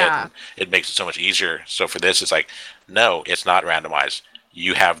that you get. And it makes it so much easier. So for this, it's like, no, it's not randomized.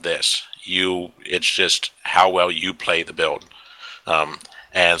 You have this. It's just how well you play the build.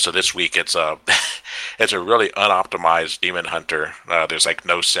 And so this week it's a really unoptimized Demon Hunter. There's like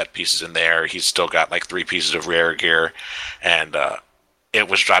no set pieces in there. He's still got like 3 pieces of rare gear, and it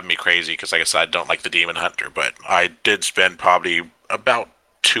was driving me crazy because, like I said, I don't like the Demon Hunter, but I did spend probably about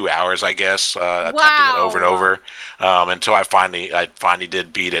 2 hours, I guess, attempting it over and over until I finally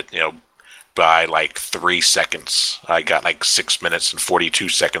did beat it. By like 3 seconds. I got like 6 minutes and 42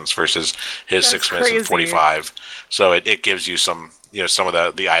 seconds versus his 6 minutes and 45. So it gives you some some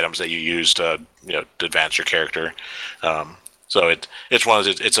of the items that you use to to advance your character. So it's one of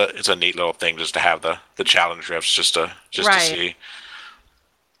those, it's a neat little thing just to have the challenge rifts just to see.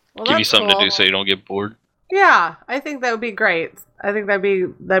 Well, give you something to do so you don't get bored. Yeah, I think that would be great. I think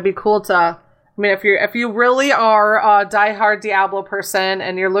that'd be cool to. I mean, if you really are a diehard Diablo person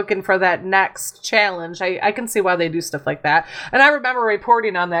and you're looking for that next challenge, I can see why they do stuff like that. And I remember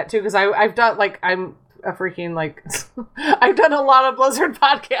reporting on that too, because I've done I'm a freaking I've done a lot of Blizzard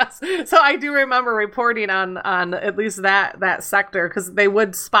podcasts, so I do remember reporting on at least that sector, because they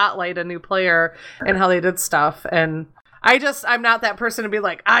would spotlight a new player and how they did stuff. And I'm not that person to be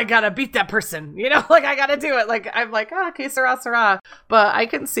like, I gotta beat that person, I gotta do it. I'm like, okay, Sarah. But I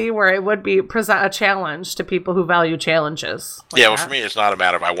can see where it would present a challenge to people who value challenges. For me, it's not a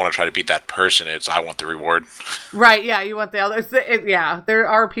matter of I want to try to beat that person. It's I want the reward. Right, yeah, you want the other. There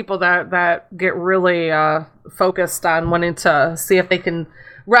are people that get really focused on wanting to see if they can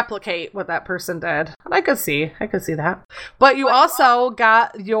replicate what that person did. And I could see that. But you also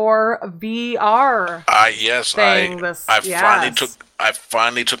got your VR. Yes, thing I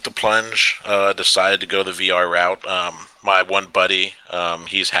finally took the plunge. Decided to go the VR route. My one buddy,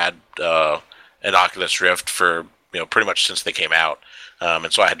 he's had an Oculus Rift for pretty much since they came out.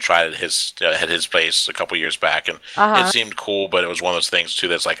 And so I had tried at his place a couple years back, and it seemed cool. But it was one of those things too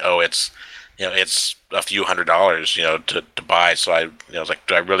that's like, it's a few $100s, to buy. So I was like,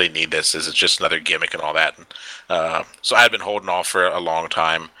 do I really need this? Is it just another gimmick and all that? And, so I had been holding off for a long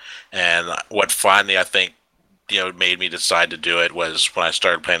time. And what finally I think, made me decide to do it was when I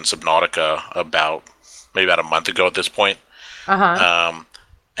started playing Subnautica about a month ago at this point. And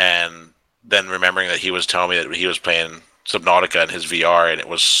then remembering that he was telling me that he was playing Subnautica in his VR and it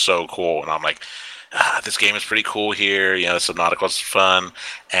was so cool. And I'm like, this game is pretty cool here. Subnautica is fun,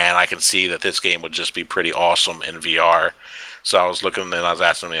 and I can see that this game would just be pretty awesome in VR. So I was looking and I was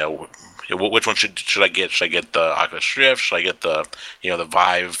asking, which one should I get? Should I get the Oculus Rift? Should I get the the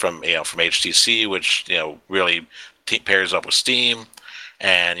Vive from HTC, which really pairs up with Steam?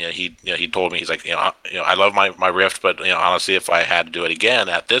 And he told me, he's like, I love my Rift, but honestly, if I had to do it again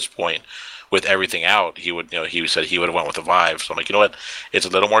at this point with everything out, he would he said he would have went with the Vive. So I'm like, what? It's a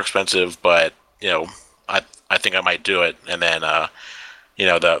little more expensive, but I think I might do it. And then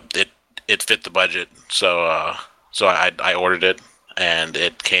it fit the budget, so I ordered it, and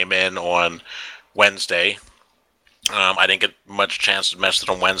it came in on Wednesday. I didn't get much chance to mess it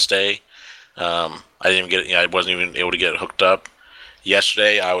on Wednesday. I didn't even get I wasn't even able to get it hooked up.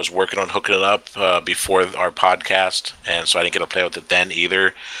 Yesterday I was working on hooking it up before our podcast, and so I didn't get to play with it then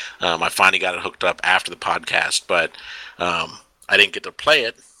either. I finally got it hooked up after the podcast, but I didn't get to play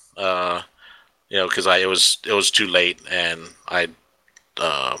it. Because it was too late, and I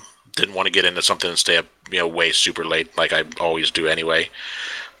didn't want to get into something and stay up, way super late like I always do anyway.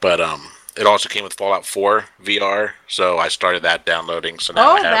 But it also came with Fallout 4 VR, so I started that downloading. So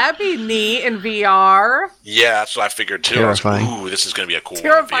now that'd be neat in VR. Yeah, that's what I figured too. Terrifying. I was like, ooh, this is going to be a cool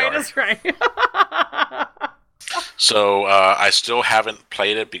Terrifying one. Terrifying is right. So I still haven't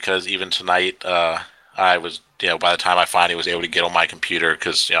played it because even tonight I was. By the time I finally was able to get on my computer,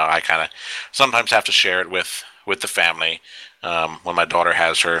 because I kind of sometimes have to share it with the family. When my daughter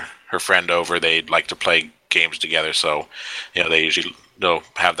has her friend over, they like to play games together. So, they usually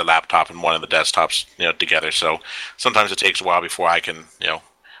have the laptop and one of the desktops together. So sometimes it takes a while before I can I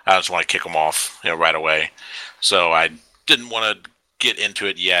just want to kick them off right away. So I didn't want to get into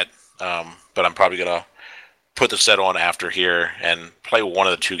it yet, but I'm probably gonna put the set on after here and play one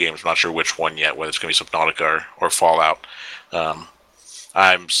of the two games. I'm not sure which one yet, whether it's going to be Subnautica or Fallout.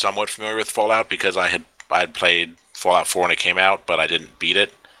 I'm somewhat familiar with Fallout because I'd played Fallout 4 when it came out, but I didn't beat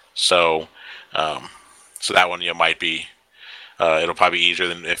it. So so that one might be it'll probably be easier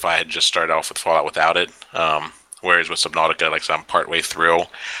than if I had just started off with Fallout without it. Whereas with Subnautica, like I'm partway through,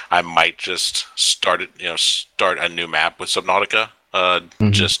 I might just start a new map with Subnautica,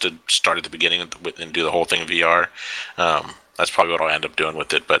 just to start at the beginning and do the whole thing in VR. That's probably what I'll end up doing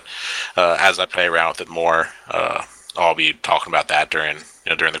with it. But as I play around with it more, I'll be talking about that during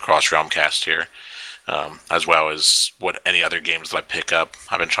the Cross Realm cast here, as well as what any other games that I pick up.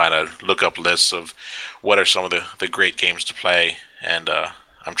 I've been trying to look up lists of what are some of the great games to play, and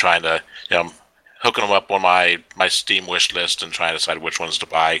I'm trying to hooking them up on my Steam wish list and trying to decide which ones to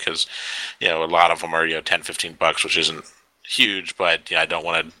buy, because a lot of them are $10-15, which isn't huge, but I don't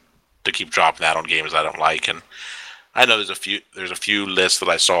want to keep dropping that on games I don't like. And I know there's a few lists that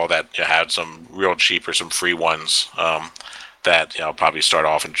I saw that had some real cheap or some free ones that I'll probably start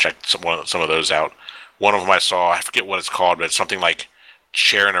off and check some of those out. One of them I saw, I forget what it's called, but it's something like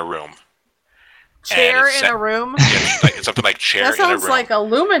Chair in a Room. Chair in a Room? Yeah, it's something like Chair in a Room. That sounds like a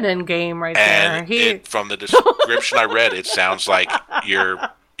Luminen game right there. From the description I read, it sounds like your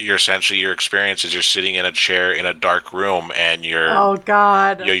experience is you're sitting in a chair in a dark room and you're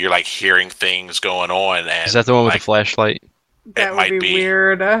you're like hearing things going on. And is that the one with the flashlight? That would be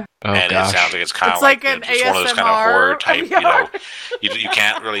weird. And it sounds like it's kind of like an ASMR, one of those kind of horror type. You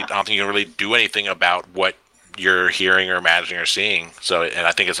can't really. I don't think you can really do anything about what you're hearing or imagining or seeing. So, and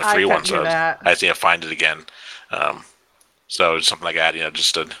I think it's a free one, so I see I find it again. So something like that,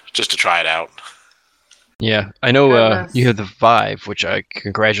 just to try it out. Yeah, I know you have the Vive, which I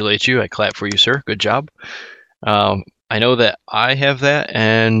congratulate you. I clap for you, sir. Good job. I know that I have that,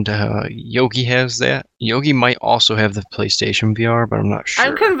 and Yogi has that. Yogi might also have the PlayStation VR, but I'm not sure.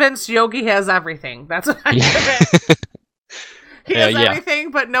 I'm convinced Yogi has everything. That's what I'm convinced. He has everything,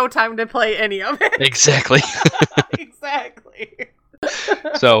 but no time to play any of it. Exactly. Exactly.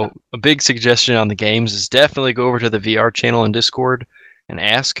 So, a big suggestion on the games is definitely go over to the VR channel in Discord and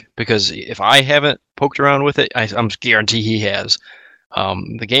ask, because if I haven't poked around with it, I'm guarantee he has.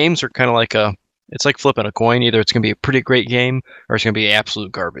 The games are kind of like it's like flipping a coin. Either it's going to be a pretty great game or it's going to be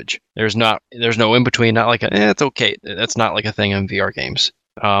absolute garbage. There's no in between. Not like it's okay. That's not like a thing in VR games.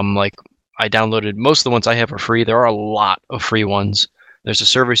 Like I downloaded most of the ones I have are free. There are a lot of free ones. There's a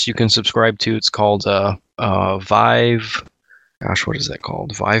service you can subscribe to. It's called Vive. Gosh, what is that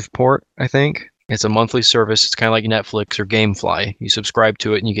called? Viveport, I think. It's a monthly service. It's kind of like Netflix or GameFly. You subscribe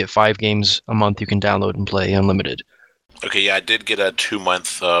to it and you get 5 games a month you can download and play unlimited. Okay, yeah, I did get a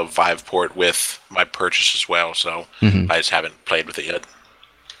 2-month Viveport with my purchase as well, so I just haven't played with it yet.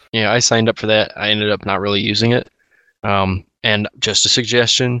 Yeah, I signed up for that. I ended up not really using it. And just a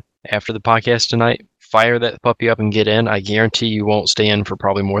suggestion, after the podcast tonight, fire that puppy up and get in. I guarantee you won't stay in for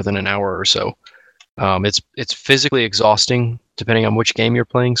probably more than an hour or so. It's physically exhausting, depending on which game you're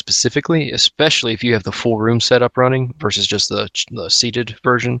playing specifically, especially if you have the full room setup running versus just the seated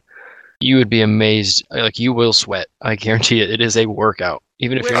version. You would be amazed. Like, you will sweat. I guarantee it. It is a workout.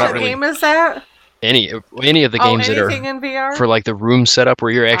 Even if you're not really... What game is that? Any of the games that are in VR? For like the room setup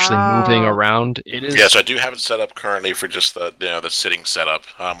where you're actually moving around. It is. Yes, I do have it set up currently for just the sitting setup.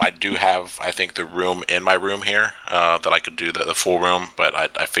 I do have, I think, the room in my room here that I could do the full room, but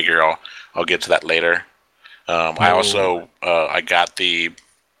I figure I'll get to that later. I also I got the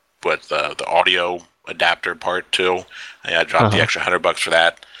audio adapter part too. I dropped the extra $100 for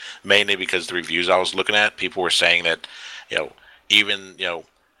that. Mainly because the reviews I was looking at, people were saying that, even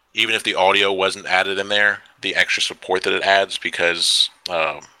if the audio wasn't added in there, the extra support that it adds, because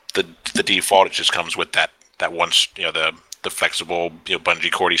the default, it just comes with that one, the flexible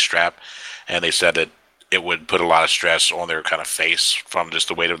bungee cordy strap, and they said that it would put a lot of stress on their kind of face from just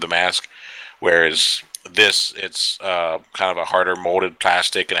the weight of the mask, whereas this, it's kind of a harder molded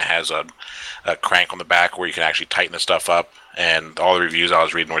plastic, and it has a crank on the back where you can actually tighten the stuff up. And all the reviews I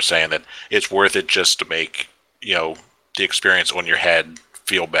was reading were saying that it's worth it just to make the experience on your head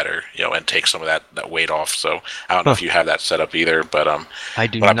feel better, and take some of that weight off. So I don't know if you have that set up either, but I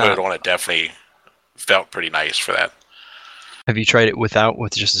do when not. I put it on, it definitely felt pretty nice for that. Have you tried it with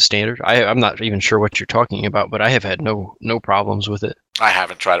just the standard? I'm not even sure what you're talking about, but I have had no problems with it. I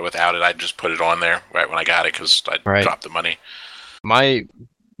haven't tried it without it. I just put it on there right when I got it because I dropped the money.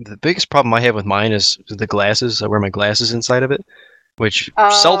 The biggest problem I have with mine is the glasses. I wear my glasses inside of it, which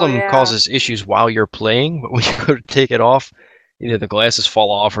seldom causes issues while you're playing. But when you go to take it off, either the glasses fall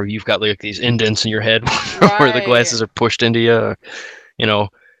off or you've got like these indents in your head where the glasses are pushed into you.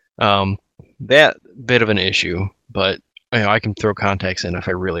 That bit of an issue. But I can throw contacts in if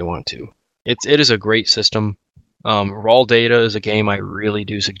I really want to. It is a great system. Raw Data is a game I really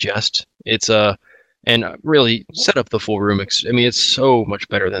do suggest. It's and really set up the full room. It's so much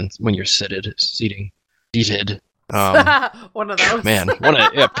better than when you're seated. One of those. Man,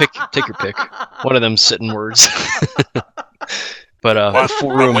 take your pick. One of them sitting words. But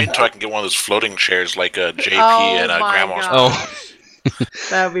full room. I'm waiting until I can get one of those floating chairs like a JP and a Grandma's. Oh,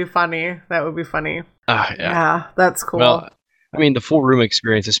 that would be funny. Yeah. Yeah, that's cool. Well, I mean, the full room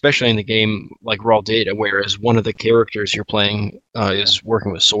experience, especially in the game like Raw Data, whereas one of the characters you're playing is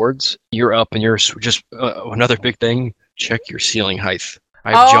working with swords, you're up and you're just another big thing. Check your ceiling height.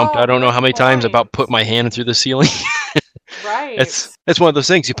 I've jumped. I don't know how many times about put my hand through the ceiling. Right. It's one of those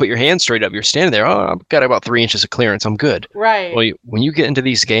things. You put your hand straight up. You're standing there. Oh, I've got about 3 inches of clearance. I'm good. Right. Well, when you get into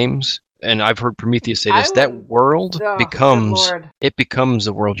these games, and I've heard Prometheus say this, that world becomes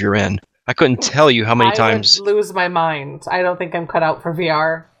the world you're in. I couldn't tell you how many times. I would lose my mind. I don't think I'm cut out for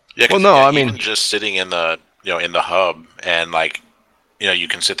VR. Yeah, well, no, I mean, even just sitting in the in the hub and you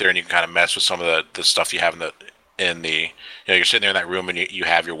can sit there and you can kind of mess with some of the stuff you have in the you're sitting there in that room and you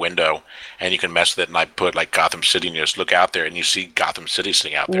have your window and you can mess with it, and I put like Gotham City and you just look out there and you see Gotham City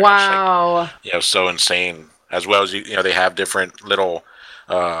sitting out there. Wow. It's like, so insane. As well as they have different little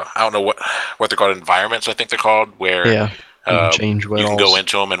I don't know what they're called, environments I think they're called, where change you can go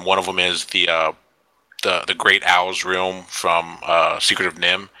into them, and one of them is the Great Owl's room from Secret of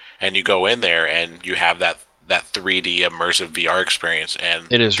Nim, and you go in there and you have that 3D immersive VR experience,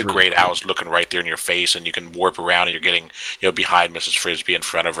 and it is the really Great Owl's looking right there in your face, and you can warp around and you're getting behind Mrs. Frisbee, in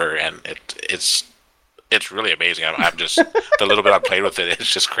front of her, and it's really amazing. I'm just the little bit I played with it,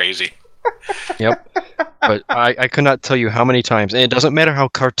 it's just crazy. Yep. But I could not tell you how many times, and it doesn't matter how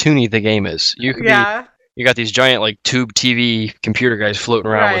cartoony the game is. You got these giant like tube TV computer guys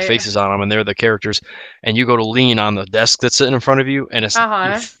floating around with faces on them, and they're the characters. And you go to lean on the desk that's sitting in front of you, and it's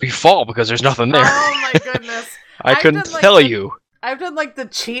you fall because there's nothing there. Oh my goodness! I couldn't tell you. I've done like the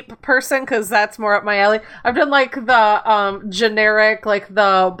cheap person because that's more up my alley. I've done like the generic, like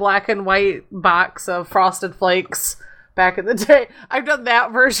the black and white box of Frosted Flakes. Back in the day, I've done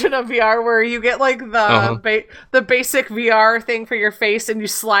that version of VR where you get like the basic VR thing for your face, and you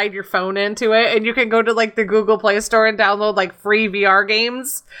slide your phone into it, and you can go to like the Google Play Store and download like free VR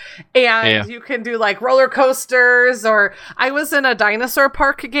games, and you can do like roller coasters. Or I was in a dinosaur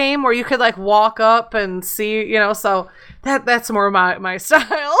park game where you could like walk up and see, so that's more my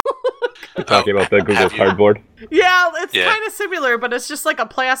style. You're talking about the Google Cardboard? Yeah, it's kind of similar, but it's just like a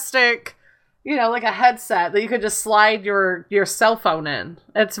plastic. Like a headset that you could just slide your cell phone in.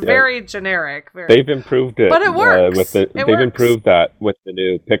 It's very generic. They've improved it, but it works. Improved that with the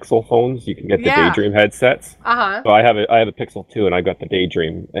new Pixel phones. You can get the Daydream headsets. So I have a Pixel 2, and I got the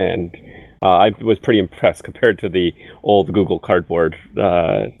Daydream, and I was pretty impressed compared to the old Google Cardboard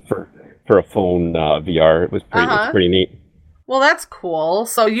for a phone VR. It was pretty neat. Well, that's cool.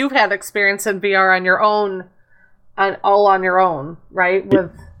 So you've had experience in VR on your own, all on your own, right?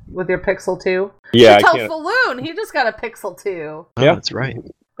 With your Pixel 2? Yeah, tell Falloon, he just got a Pixel 2. Oh, yeah, that's right.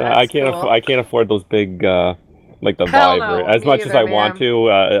 I can't afford those big like the Vive. No, as much as I want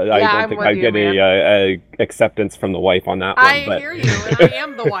to, I don't think I get a acceptance from the wife on that one. I hear you, and I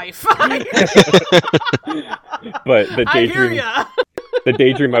am the wife. But the Daydream, the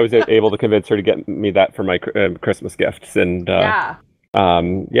Daydream, I was able to convince her to get me that for my Christmas gifts, and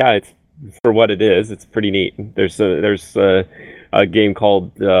it's for what it is. It's pretty neat. There's a game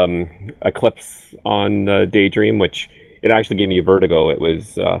called Eclipse on Daydream, which it actually gave me a vertigo. It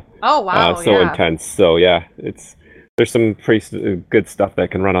was intense. So there's some pretty good stuff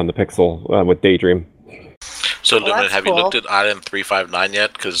that can run on the Pixel with Daydream. So Lumen, have you looked at Island 359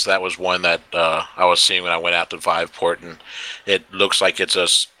 yet? Because that was one that I was seeing when I went out to Viveport, and it looks like it's a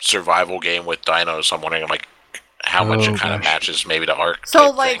survival game with dinos. So I'm wondering, how much it kind of matches maybe to Ark.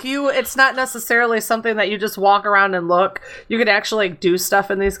 So it's not necessarily something that you just walk around and look. You could actually do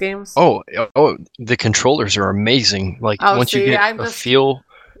stuff in these games. Oh, the controllers are amazing. Once you get a feel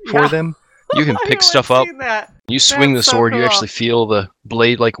for them, you can pick stuff up. You swing the sword, you actually feel the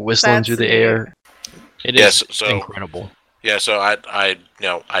blade whistling through the air. It is incredible. Yeah, so I'm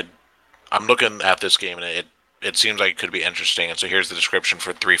looking at this game, and it seems like it could be interesting, and so here's the description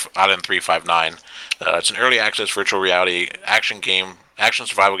for Island 359. It's an early access virtual reality action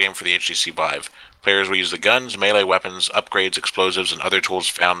survival game for the HTC Vive. Players will use the guns, melee weapons, upgrades, explosives, and other tools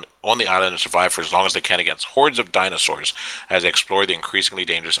found on the island to survive for as long as they can against hordes of dinosaurs as they explore the increasingly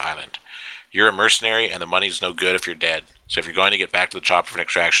dangerous island. You're a mercenary, and the money's no good if you're dead. So if you're going to get back to the chopper for an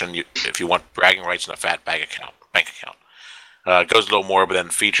extraction, if you want bragging rights and a fat bank account. It goes a little more, but then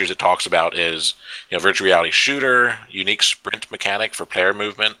features it talks about is virtual reality shooter, unique sprint mechanic for player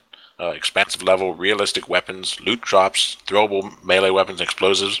movement, expansive level, realistic weapons, loot drops, throwable melee weapons and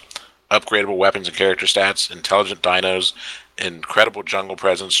explosives, upgradable weapons and character stats, intelligent dinos, incredible jungle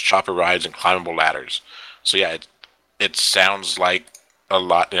presence, chopper rides, and climbable ladders. So yeah, it sounds like a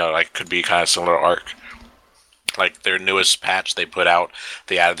lot, like could be kind of similar to Ark. Like their newest patch they put out,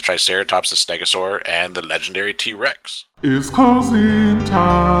 they added the Triceratops, the Stegosaur, and the legendary T-Rex. It's closing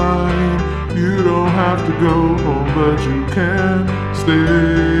time. You don't have to go home, but you can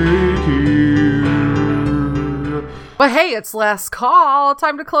stay here. But hey, it's last call.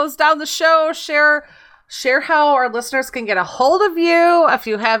 Time to close down the show. Share how our listeners can get a hold of you. If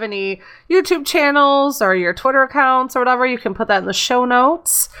you have any YouTube channels or your Twitter accounts or whatever, you can put that in the show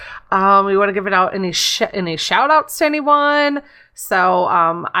notes. We want to give it out any shout outs to anyone. So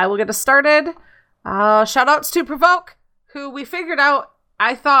I will get us started. Shout outs to Provoke, who we figured out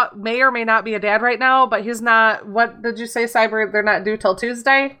I thought may or may not be a dad right now, but he's not. What did you say, Cyber? They're not due till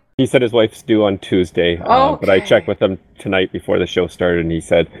Tuesday? He said his wife's due on Tuesday, but I checked with him tonight before the show started, and he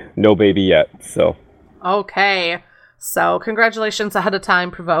said no baby yet. So okay, so congratulations ahead of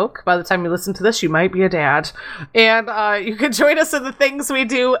time, Provoke. By the time you listen to this, you might be a dad, and you can join us in the things we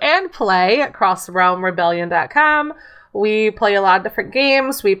do and play at CrossRealmRebellion.com. We play a lot of different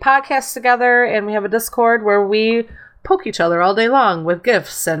games. We podcast together, and we have a Discord where we poke each other all day long with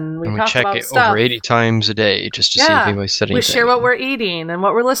gifts, and we talk check about it stuff over 80 times a day just to see if anybody said anything. We share what we're eating and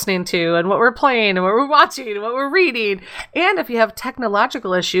what we're listening to and what we're playing and what we're watching and what we're reading. And if you have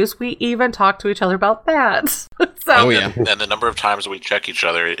technological issues, we even talk to each other about that. So, and the number of times we check each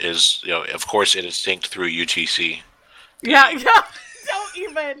other is, of course, it is synced through UTC. Yeah. Don't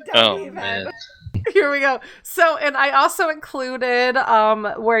even. Man. Here we go. So, and I also included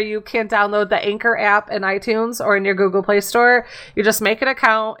where you can download the Anchor app in iTunes or in your Google Play Store. You just make an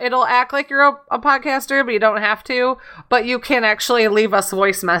account. It'll act like you're a podcaster, but you don't have to. But you can actually leave us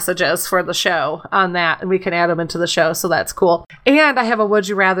voice messages for the show on that, and we can add them into the show, so that's cool. And I have a Would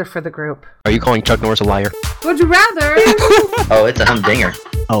You Rather for the group. Are you calling Chuck Norris a liar? Would you rather? Oh, it's a humdinger.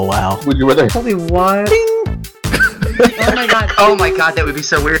 Oh, wow. Would you rather? Holy what? Oh my god. Oh my god, that would be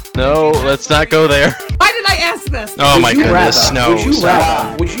so weird. No, let's not go there. Why did I ask this? Oh my goodness, no.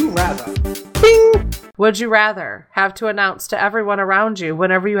 Would you rather? Bing! Would you rather have to announce to everyone around you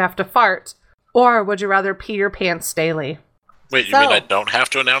whenever you have to fart, or would you rather pee your pants daily? Wait, you mean I don't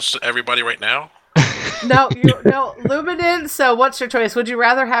have to announce to everybody right now? No, Luminen. So what's your choice? Would you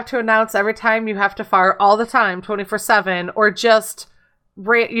rather have to announce every time you have to fart all the time, 24/7, or just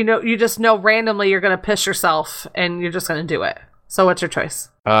you just know randomly you're going to piss yourself and you're just going to do it? So what's your choice?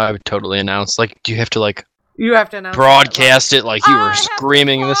 I would totally announce. Like, do you have to You have to announce broadcast it like you were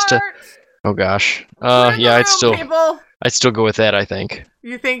screaming this to? Oh gosh. Yeah, I'd still go with that. I think.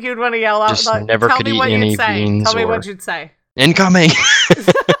 You think you'd want to yell out? Just never could eat any beans. Tell me what you'd say. Incoming.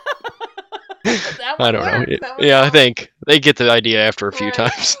 I don't know. Yeah, I think they get the idea after a few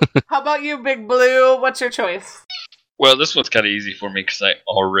times. How about you, Big Blue? What's your choice? Well, this one's kind of easy for me because I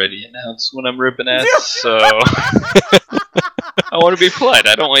already announced when I'm ripping ass, so I want to be polite.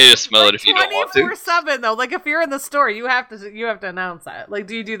 I don't want you to smell it if you don't want to. 24/7 though, like if you're in the store, you have to announce that. Like,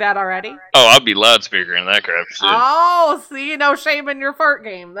 do you do that already? Oh, I'll be loudspeaker in that crap shit. Oh, see, no shame in your fart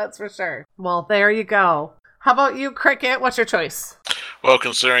game, that's for sure. Well, there you go. How about you, Cricket? What's your choice? Well,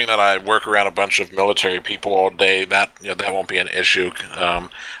 considering that I work around a bunch of military people all day, that won't be an issue.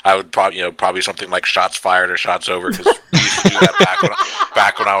 I would probably something like shots fired or shots over, because we used to do that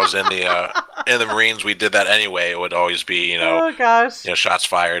back when I was in the Marines. We did that anyway. It would always be oh gosh, shots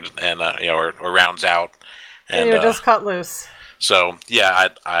fired and or rounds out, and you're just cut loose. So yeah,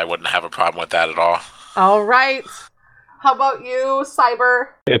 I wouldn't have a problem with that at all. All right. How about you, Cyber?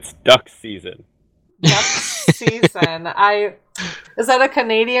 It's duck season. Duck season. Is that a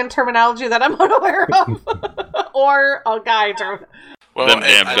Canadian terminology that I'm unaware of? Or a guy term? Well, them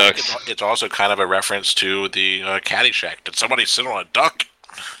damn ducks. It's also kind of a reference to the Caddyshack. Did somebody sit on a duck?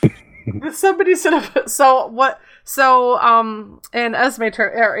 Did somebody sit up? So what? So in Esme,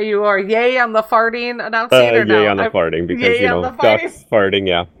 you are yay on the farting announcing or no? Yay on the farting because ducks farting.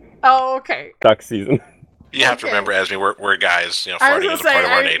 Yeah. Oh, okay. Duck season. You have to remember, Esme, we're guys. Farting is a part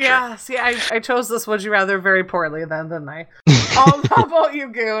of our nature. Yeah, see, I chose this Would You Rather very poorly then, didn't I? How about you,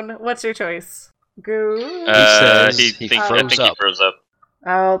 Goon? What's your choice? Goon? I think he froze up.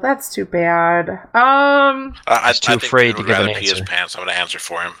 Oh, that's too bad. I'm too afraid to give an answer. Pee his pants. I'm going to answer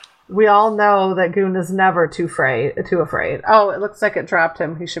for him. We all know that Goon is never too afraid. Oh, it looks like it dropped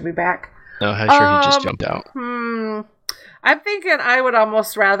him. He should be back. No, I'm sure he just jumped out. I'm thinking I would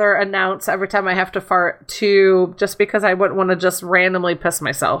almost rather announce every time I have to fart too, just because I wouldn't want to just randomly piss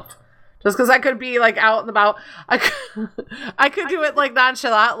myself. Just because I could be like out and about. I could do it like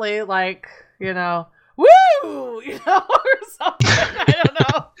nonchalantly, like, you know, woo, you know, or something. I don't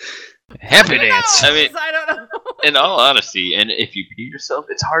know. Happy dance. I mean, I don't know. In all honesty, and if you pee yourself,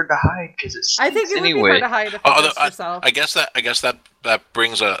 it's hard to hide because it's. I think it anyway. would be hard to hide if you yourself. I guess that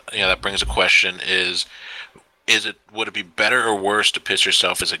brings a question: would it be better or worse to piss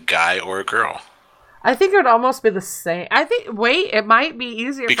yourself as a guy or a girl? I think it would almost be the same. It might be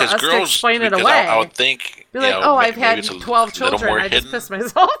easier because for us to explain it away. I would think, be like, I've had 12 children, I just pissed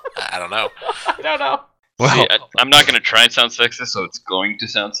myself. I don't know. I don't know. Well, see, I'm not going to try and sound sexist, so it's going to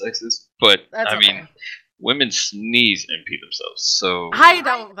sound sexist. But, I mean, women sneeze and pee themselves, so... I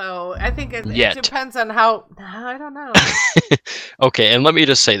don't, though. I think it depends on how... I don't know. Okay, and let me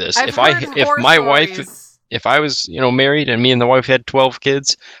just say this. If I was, married and me and the wife had 12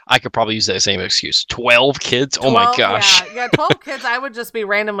 kids, I could probably use that same excuse. 12 kids? Oh my gosh. Yeah, 12 kids, I would just be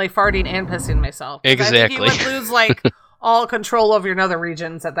randomly farting and pissing myself. Exactly. I think you would lose, like, all control over your nether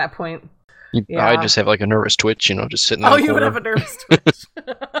regions at that point. I'd just have, like, a nervous twitch, just sitting there. Oh, you would have a nervous twitch.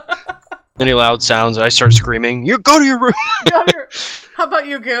 Any loud sounds, I start screaming, you go to your room! How about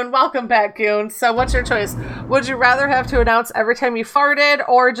you, Goon? Welcome back, Goon. So what's your choice? Would you rather have to announce every time you farted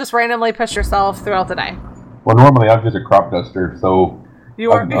or just randomly piss yourself throughout the day? Well, normally I'm just a crop duster, so...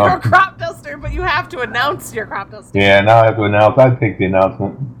 You're a crop duster, but you have to announce your crop duster. Yeah, now I have to announce. I'd take the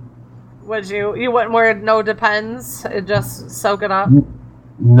announcement. Would you? You wouldn't wear no depends? It just soak it up?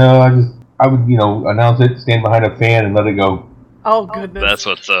 No, I would, announce it, stand behind a fan, and let it go. Oh, goodness. That's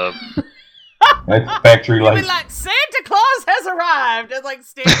what's up. That's factory life. You'd be like, Santa Claus has arrived, and like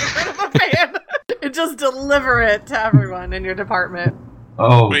stand in front of a fan and just deliver it to everyone in your department.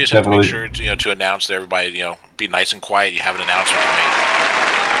 Oh, we just definitely. have to make sure, to announce to everybody, be nice and quiet. You have an announcement to make.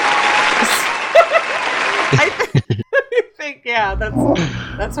 I think,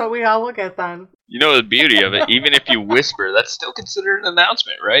 that's what we all look at then. You know the beauty of it. Even if you whisper, that's still considered an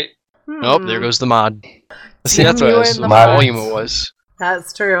announcement, right? Oh, there goes the mod. See, that's what the volume it was.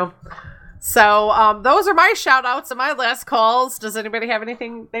 That's true. So, those are my shout-outs and my last calls. Does anybody have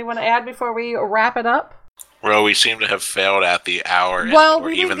anything they want to add before we wrap it up? Well, we seem to have failed at the hour, or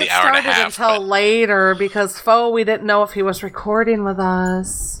we even the hour and a half. Until later because we didn't know if he was recording with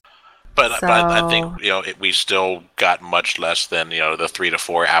us. But I think we still got much less than the 3 to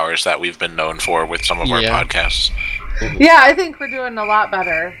 4 hours that we've been known for with some of our podcasts. Yeah, I think we're doing a lot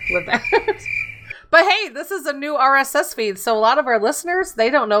better with that. But hey, this is a new RSS feed, so a lot of our listeners, they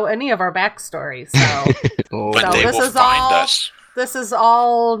don't know any of our backstory. So, but they will find us. This is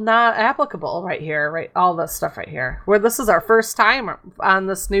all not applicable right here, right? All this stuff right here. Where this is our first time on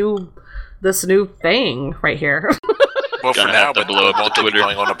this new thing right here. Well, for now, but we won't be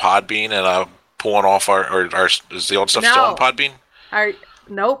going on to Podbean and pulling off our is the old stuff still on Podbean?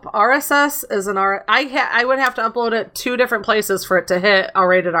 Nope. RSS is an I would have to upload it 2 different places for it to hit a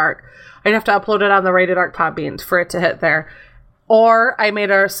Rated Arc. I'd have to upload it on the Rated Arc Podbean for it to hit there. Or I made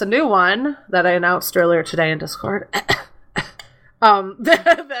us a new one that I announced earlier today in Discord.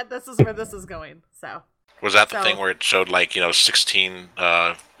 That this is where this is going. So was that the thing where it showed 16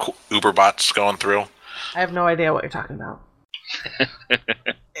 Uber bots going through? I have no idea what you're talking about.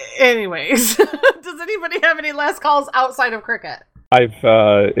 Anyways, does anybody have any last calls outside of Cricket? I've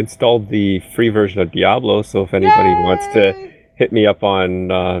installed the free version of Diablo, so if anybody wants to hit me up on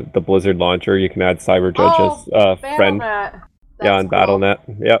the Blizzard launcher, you can add CyberJudge as friend. On cool. Battle.net.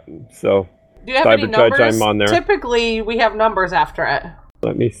 Yep. So do you have any numbers? I'm on there. Typically, we have numbers after it.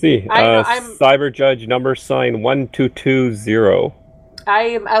 Let me see. CyberJudge #1220. I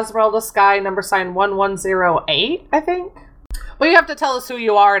am Esmeralda Sky #1108, I think. Well, you have to tell us who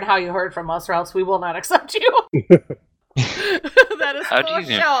you are and how you heard from us, or else we will not accept you. That is how do you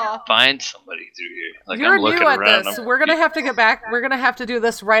even find somebody through here? You're new at this. We're gonna have to get back. We're gonna have to do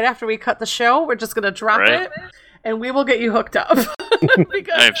this right after we cut the show. We're just gonna drop it, and we will get you hooked up.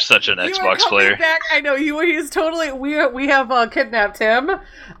 I'm such an Xbox player. I know you. He's totally. We have kidnapped him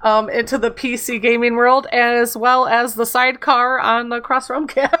into the PC gaming world, as well as the sidecar on the Crossrealm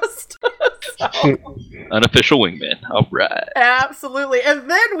cast. Unofficial wingman. All right. Absolutely, and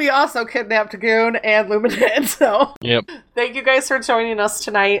then we also kidnapped Goon and Luminant. So thank you guys for joining us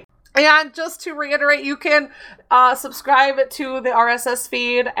tonight. And just to reiterate, you can subscribe to the RSS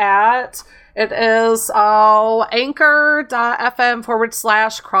feed at. It is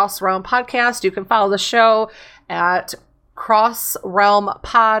anchor.fm/Crossrealm Podcast. You can follow the show at Crossrealm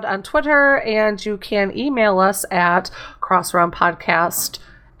Pod on Twitter, and you can email us at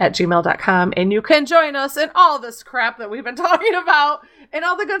crossrealmpodcast@gmail.com. And you can join us in all this crap that we've been talking about and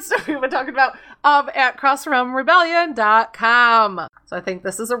all the good stuff we've been talking about at CrossRealmRebellion.com. So I think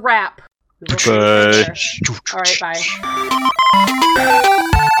this is a wrap. We'll see you later. All right,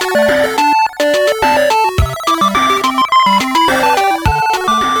 bye.